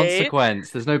with no aesthetically. consequence.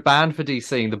 There's no ban for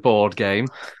DCing the board game.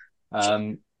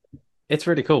 It's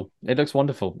really cool. It looks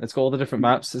wonderful. It's got all the different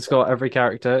maps. It's got every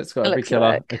character. It's got every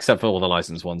killer, except for all the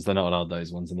licensed ones. They're not allowed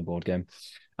those ones in the board game.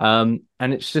 And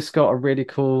it's just got a really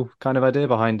cool kind of idea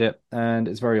behind it, and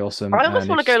it's very awesome. I almost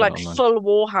want to go like full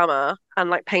Warhammer and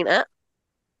like paint it.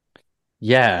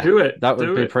 Yeah, do it. That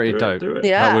would be pretty dope. Do it.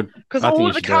 Yeah, because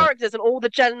all the characters and all the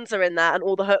gens are in there, and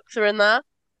all the hooks are in there.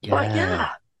 Yeah, like,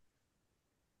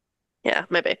 yeah,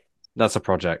 maybe. That's a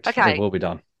project. Okay, it will be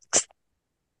done.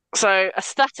 So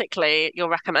aesthetically, you're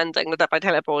recommending the Dead by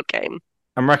Daylight board game.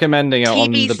 I'm recommending it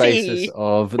on the basis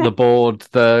of the board.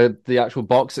 The actual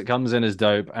box it comes in is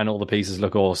dope, and all the pieces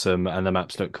look awesome, and the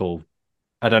maps look cool.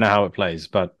 I don't know how it plays,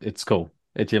 but it's cool.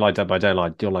 If you like Dead by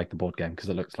Daylight, you'll like the board game because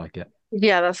it looks like it.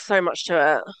 Yeah, there's so much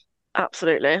to it.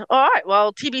 Absolutely. All right.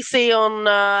 Well, TBC on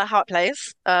how it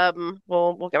plays.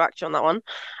 We'll get back to you on that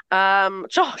one.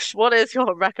 Josh, what is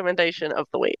your recommendation of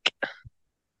the week?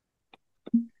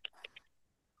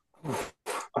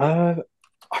 I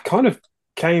kind of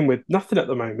came with nothing at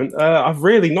the moment. I've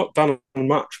really not done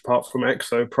much apart from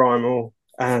Exoprimal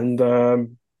and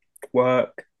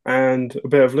work and a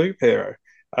bit of Loop Hero.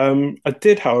 I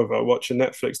did, however, watch a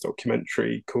Netflix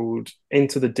documentary called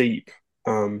Into the Deep,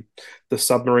 the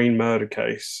submarine murder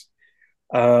case.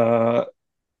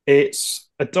 It's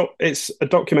a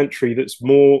documentary that's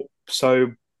more so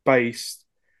based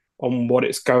on what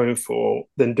it's going for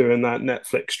than doing that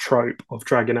Netflix trope of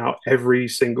dragging out every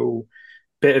single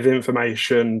bit of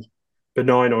information,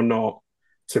 benign or not,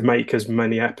 to make as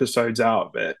many episodes out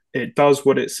of it. It does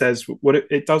what it says,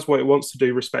 it does what it wants to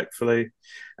do respectfully,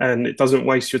 and it doesn't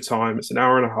waste your time. It's an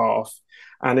hour and a half,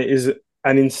 and it is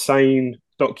an insane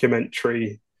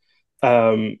documentary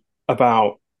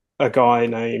about a guy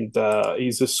named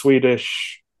he's a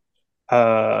Swedish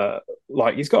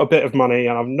he's got a bit of money,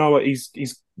 and I know he's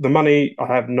the money. I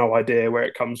have no idea where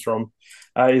it comes from.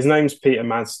 His name's Peter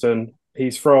Madsen.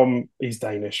 He's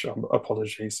Danish.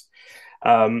 Apologies.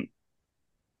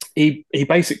 He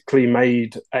basically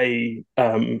made a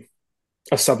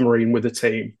submarine with a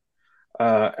team,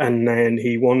 and then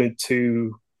he wanted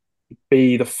to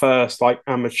be the first like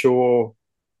amateur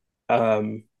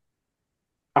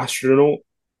astronaut.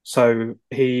 So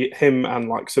him and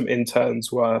like some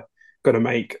interns were going to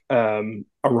make a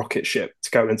rocket ship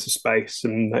to go into space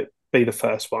and be the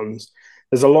first ones.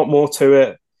 There's a lot more to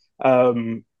it.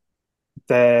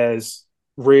 There's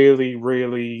really,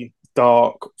 really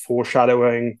dark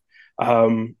foreshadowing.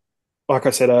 Like I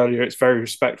said earlier, it's very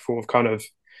respectful of kind of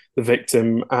the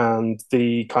victim and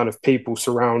the kind of people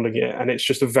surrounding it. And it's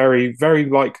just a very, very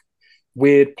like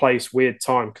weird place, weird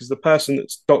time, because the person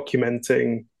that's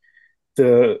documenting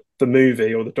the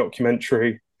movie or the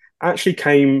documentary actually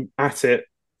came at it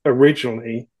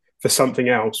originally for something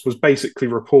else, was basically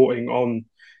reporting on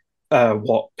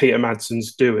what Peter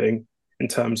Madsen's doing in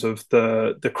terms of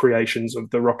the creations of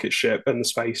the rocket ship and the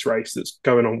space race that's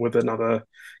going on with another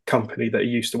company that he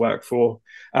used to work for.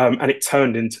 And it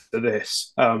turned into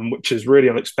this, which is really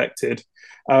unexpected.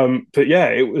 But yeah,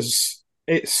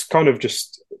 it's kind of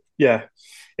just, yeah,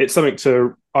 it's something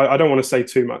to, I don't want to say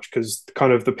too much because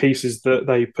kind of the pieces that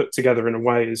they put together in a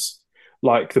way is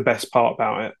like the best part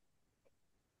about it.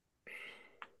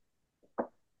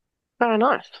 Very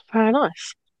nice. Very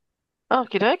nice.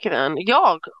 Okie dokie then.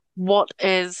 Jorg, what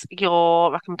is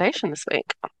your recommendation this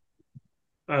week?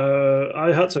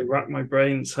 I had to rack my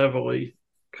brains heavily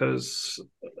because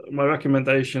my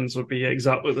recommendations would be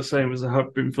exactly the same as they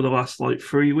have been for the last like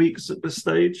 3 weeks at this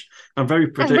stage. I'm very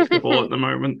predictable at the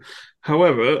moment.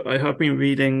 However, I have been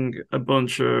reading a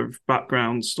bunch of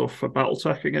background stuff for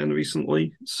BattleTech again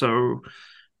recently. So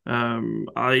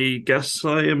I guess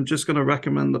I am just going to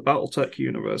recommend the BattleTech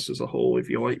universe as a whole if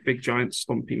you like big, giant,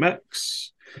 stumpy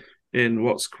mechs in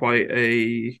what's quite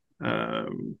a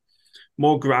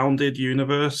more grounded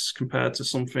universe compared to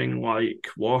something like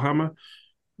Warhammer.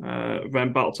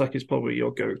 Then BattleTech is probably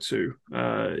your go-to.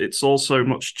 It's also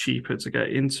much cheaper to get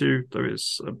into. There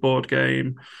is a board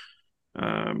game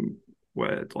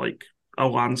where like a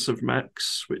lance of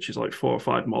mechs, which is like 4 or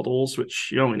 5 models, which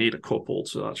you only need a couple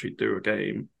to actually do a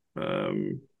game.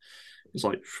 It's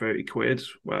like 30 quid,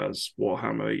 whereas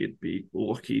Warhammer, you'd be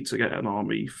lucky to get an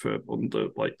army for under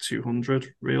like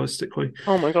 200, realistically.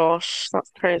 Oh my gosh,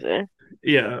 that's crazy.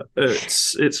 Yeah,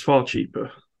 it's far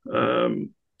cheaper.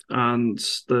 and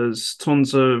there's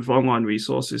tons of online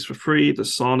resources for free.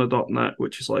 There's Sana.net,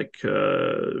 which is like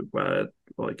where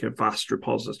like a vast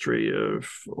repository of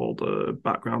all the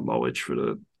background knowledge for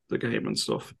the game and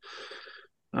stuff.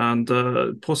 And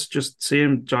plus, just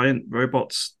seeing giant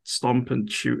robots stomp and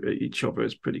shoot at each other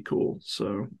is pretty cool.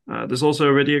 So there's also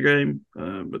a video game,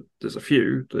 but there's a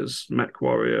few. There's Mech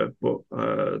Warrior, but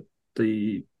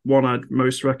the one I'd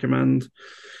most recommend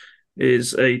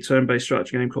is a turn-based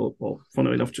strategy game called, well,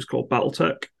 funnily enough, just called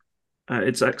BattleTech.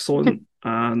 It's excellent,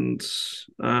 and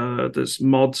there's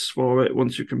mods for it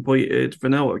once you've completed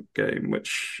vanilla game,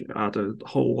 which add a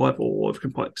whole level of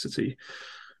complexity.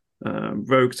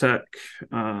 Rogue Tech,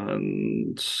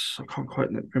 and I can't quite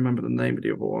remember the name of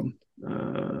the other one.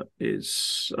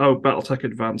 Is BattleTech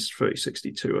Advanced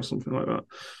 3062 or something like that.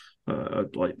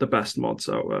 Like the best mods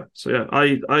out there. So yeah,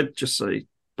 I'd just say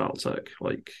BattleTech.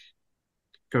 Like,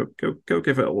 go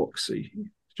give it a look. See,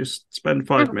 just spend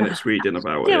 5 minutes reading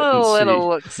about it. Give it a little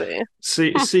look.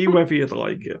 See whether you'd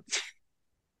like it.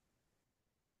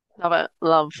 Love it.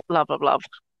 Love.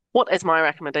 What is my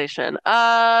recommendation?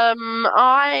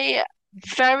 I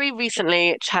very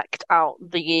recently checked out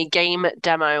the game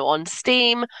demo on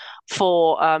Steam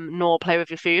for Noir Play With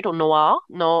Your Food, or Noir,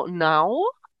 no, Now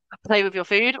Play With Your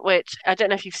Food, which I don't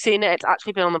know if you've seen it. It's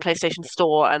actually been on the PlayStation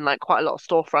Store and like quite a lot of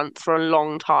storefronts for a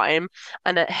long time,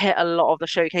 and it hit a lot of the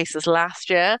showcases last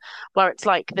year, where it's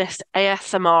like this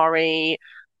ASMR-y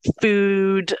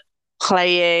food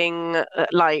playing,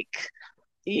 like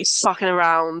fucking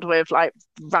around with like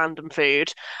random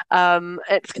food.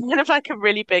 It's kind of like a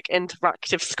really big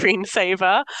interactive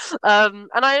screensaver. And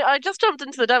I just jumped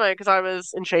into the demo because I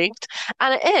was intrigued.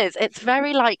 And it's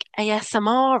very like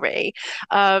ASMR-y.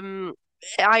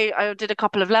 I did a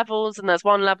couple of levels, and there's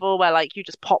one level where like you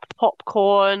just pop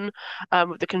popcorn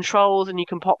with the controls, and you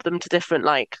can pop them to different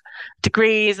like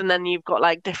degrees, and then you've got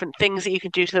like different things that you can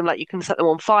do to them, like you can set them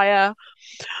on fire.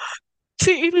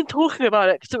 See, even talking about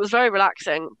it, because it was very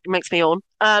relaxing, it makes me yawn.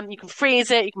 You can freeze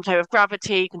it, you can play with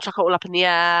gravity, you can chuck it all up in the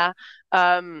air.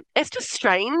 It's just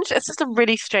strange. It's just a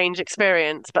really strange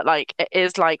experience, but like it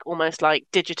is like almost like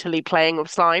digitally playing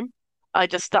with slime.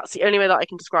 That's the only way that I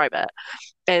can describe it.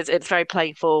 Is it's very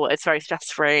playful, it's very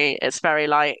stress-free, it's very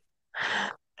like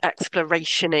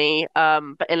exploration-y,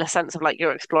 but in a sense of like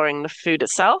you're exploring the food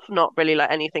itself, not really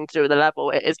like anything to do with the level.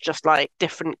 It is just like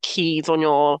different keys on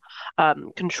your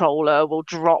controller will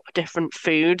drop different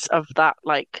foods of that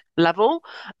like level.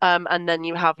 And then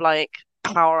you have like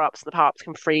power-ups. The power-ups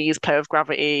can freeze, play with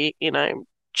gravity,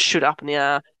 shoot up in the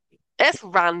air. It's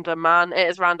random, man. It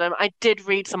is random. I did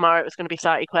read somewhere it was going to be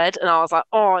 30 quid, and I was like,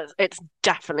 oh, it's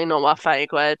definitely not worth 30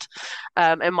 quid.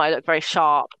 It might look very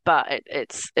sharp, but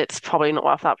it's probably not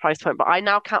worth that price point. But I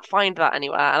now can't find that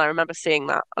anywhere, and I remember seeing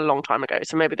that a long time ago.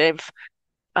 So maybe they've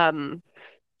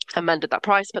amended that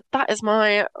price. But that is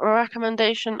my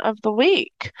recommendation of the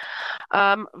week.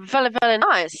 Very, very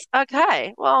nice.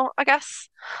 Okay, well, I guess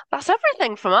that's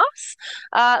everything from us.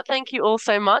 Thank you all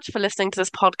so much for listening to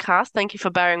this podcast. Thank you for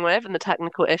bearing with and the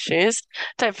technical issues.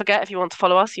 Don't forget, if you want to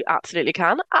follow us, you absolutely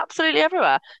can. Absolutely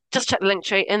everywhere. Just check the link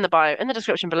tree in the bio, in the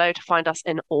description below, to find us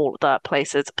in all the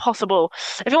places possible.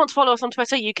 If you want to follow us on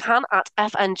Twitter, you can at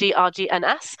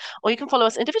FNGRGNS, or you can follow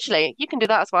us individually. You can do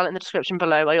that as well in the description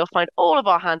below, where you'll find all of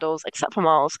our handles, except for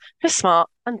Miles, who's smart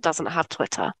and doesn't have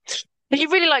Twitter. If you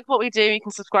really like what we do, you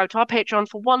can subscribe to our Patreon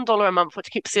for $1 a month,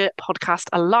 which keeps the podcast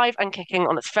alive and kicking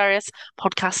on its various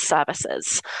podcast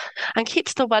services and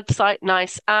keeps the website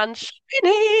nice and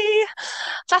shiny.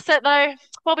 That's it, though.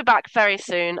 We'll be back very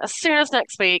soon, as soon as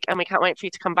next week, and we can't wait for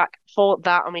you to come back for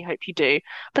that, and we hope you do.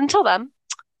 But until then,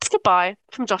 it's goodbye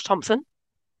from Josh Thompson.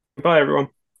 Goodbye, everyone.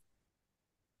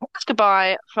 It's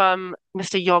goodbye from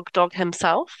Mr. Yog Dog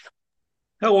himself.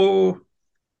 Hello.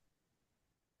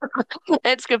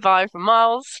 It's goodbye from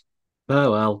Miles.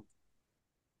 Oh, well.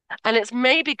 And it's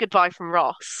maybe goodbye from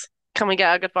Ross. Can we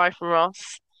get a goodbye from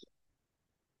Ross?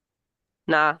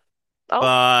 Nah. Oh.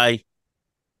 Bye.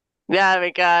 There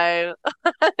we go.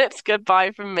 It's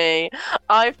goodbye from me.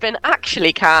 I've been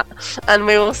Actually Cat, and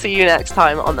we will see you next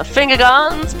time on the Finger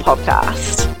Guns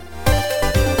podcast.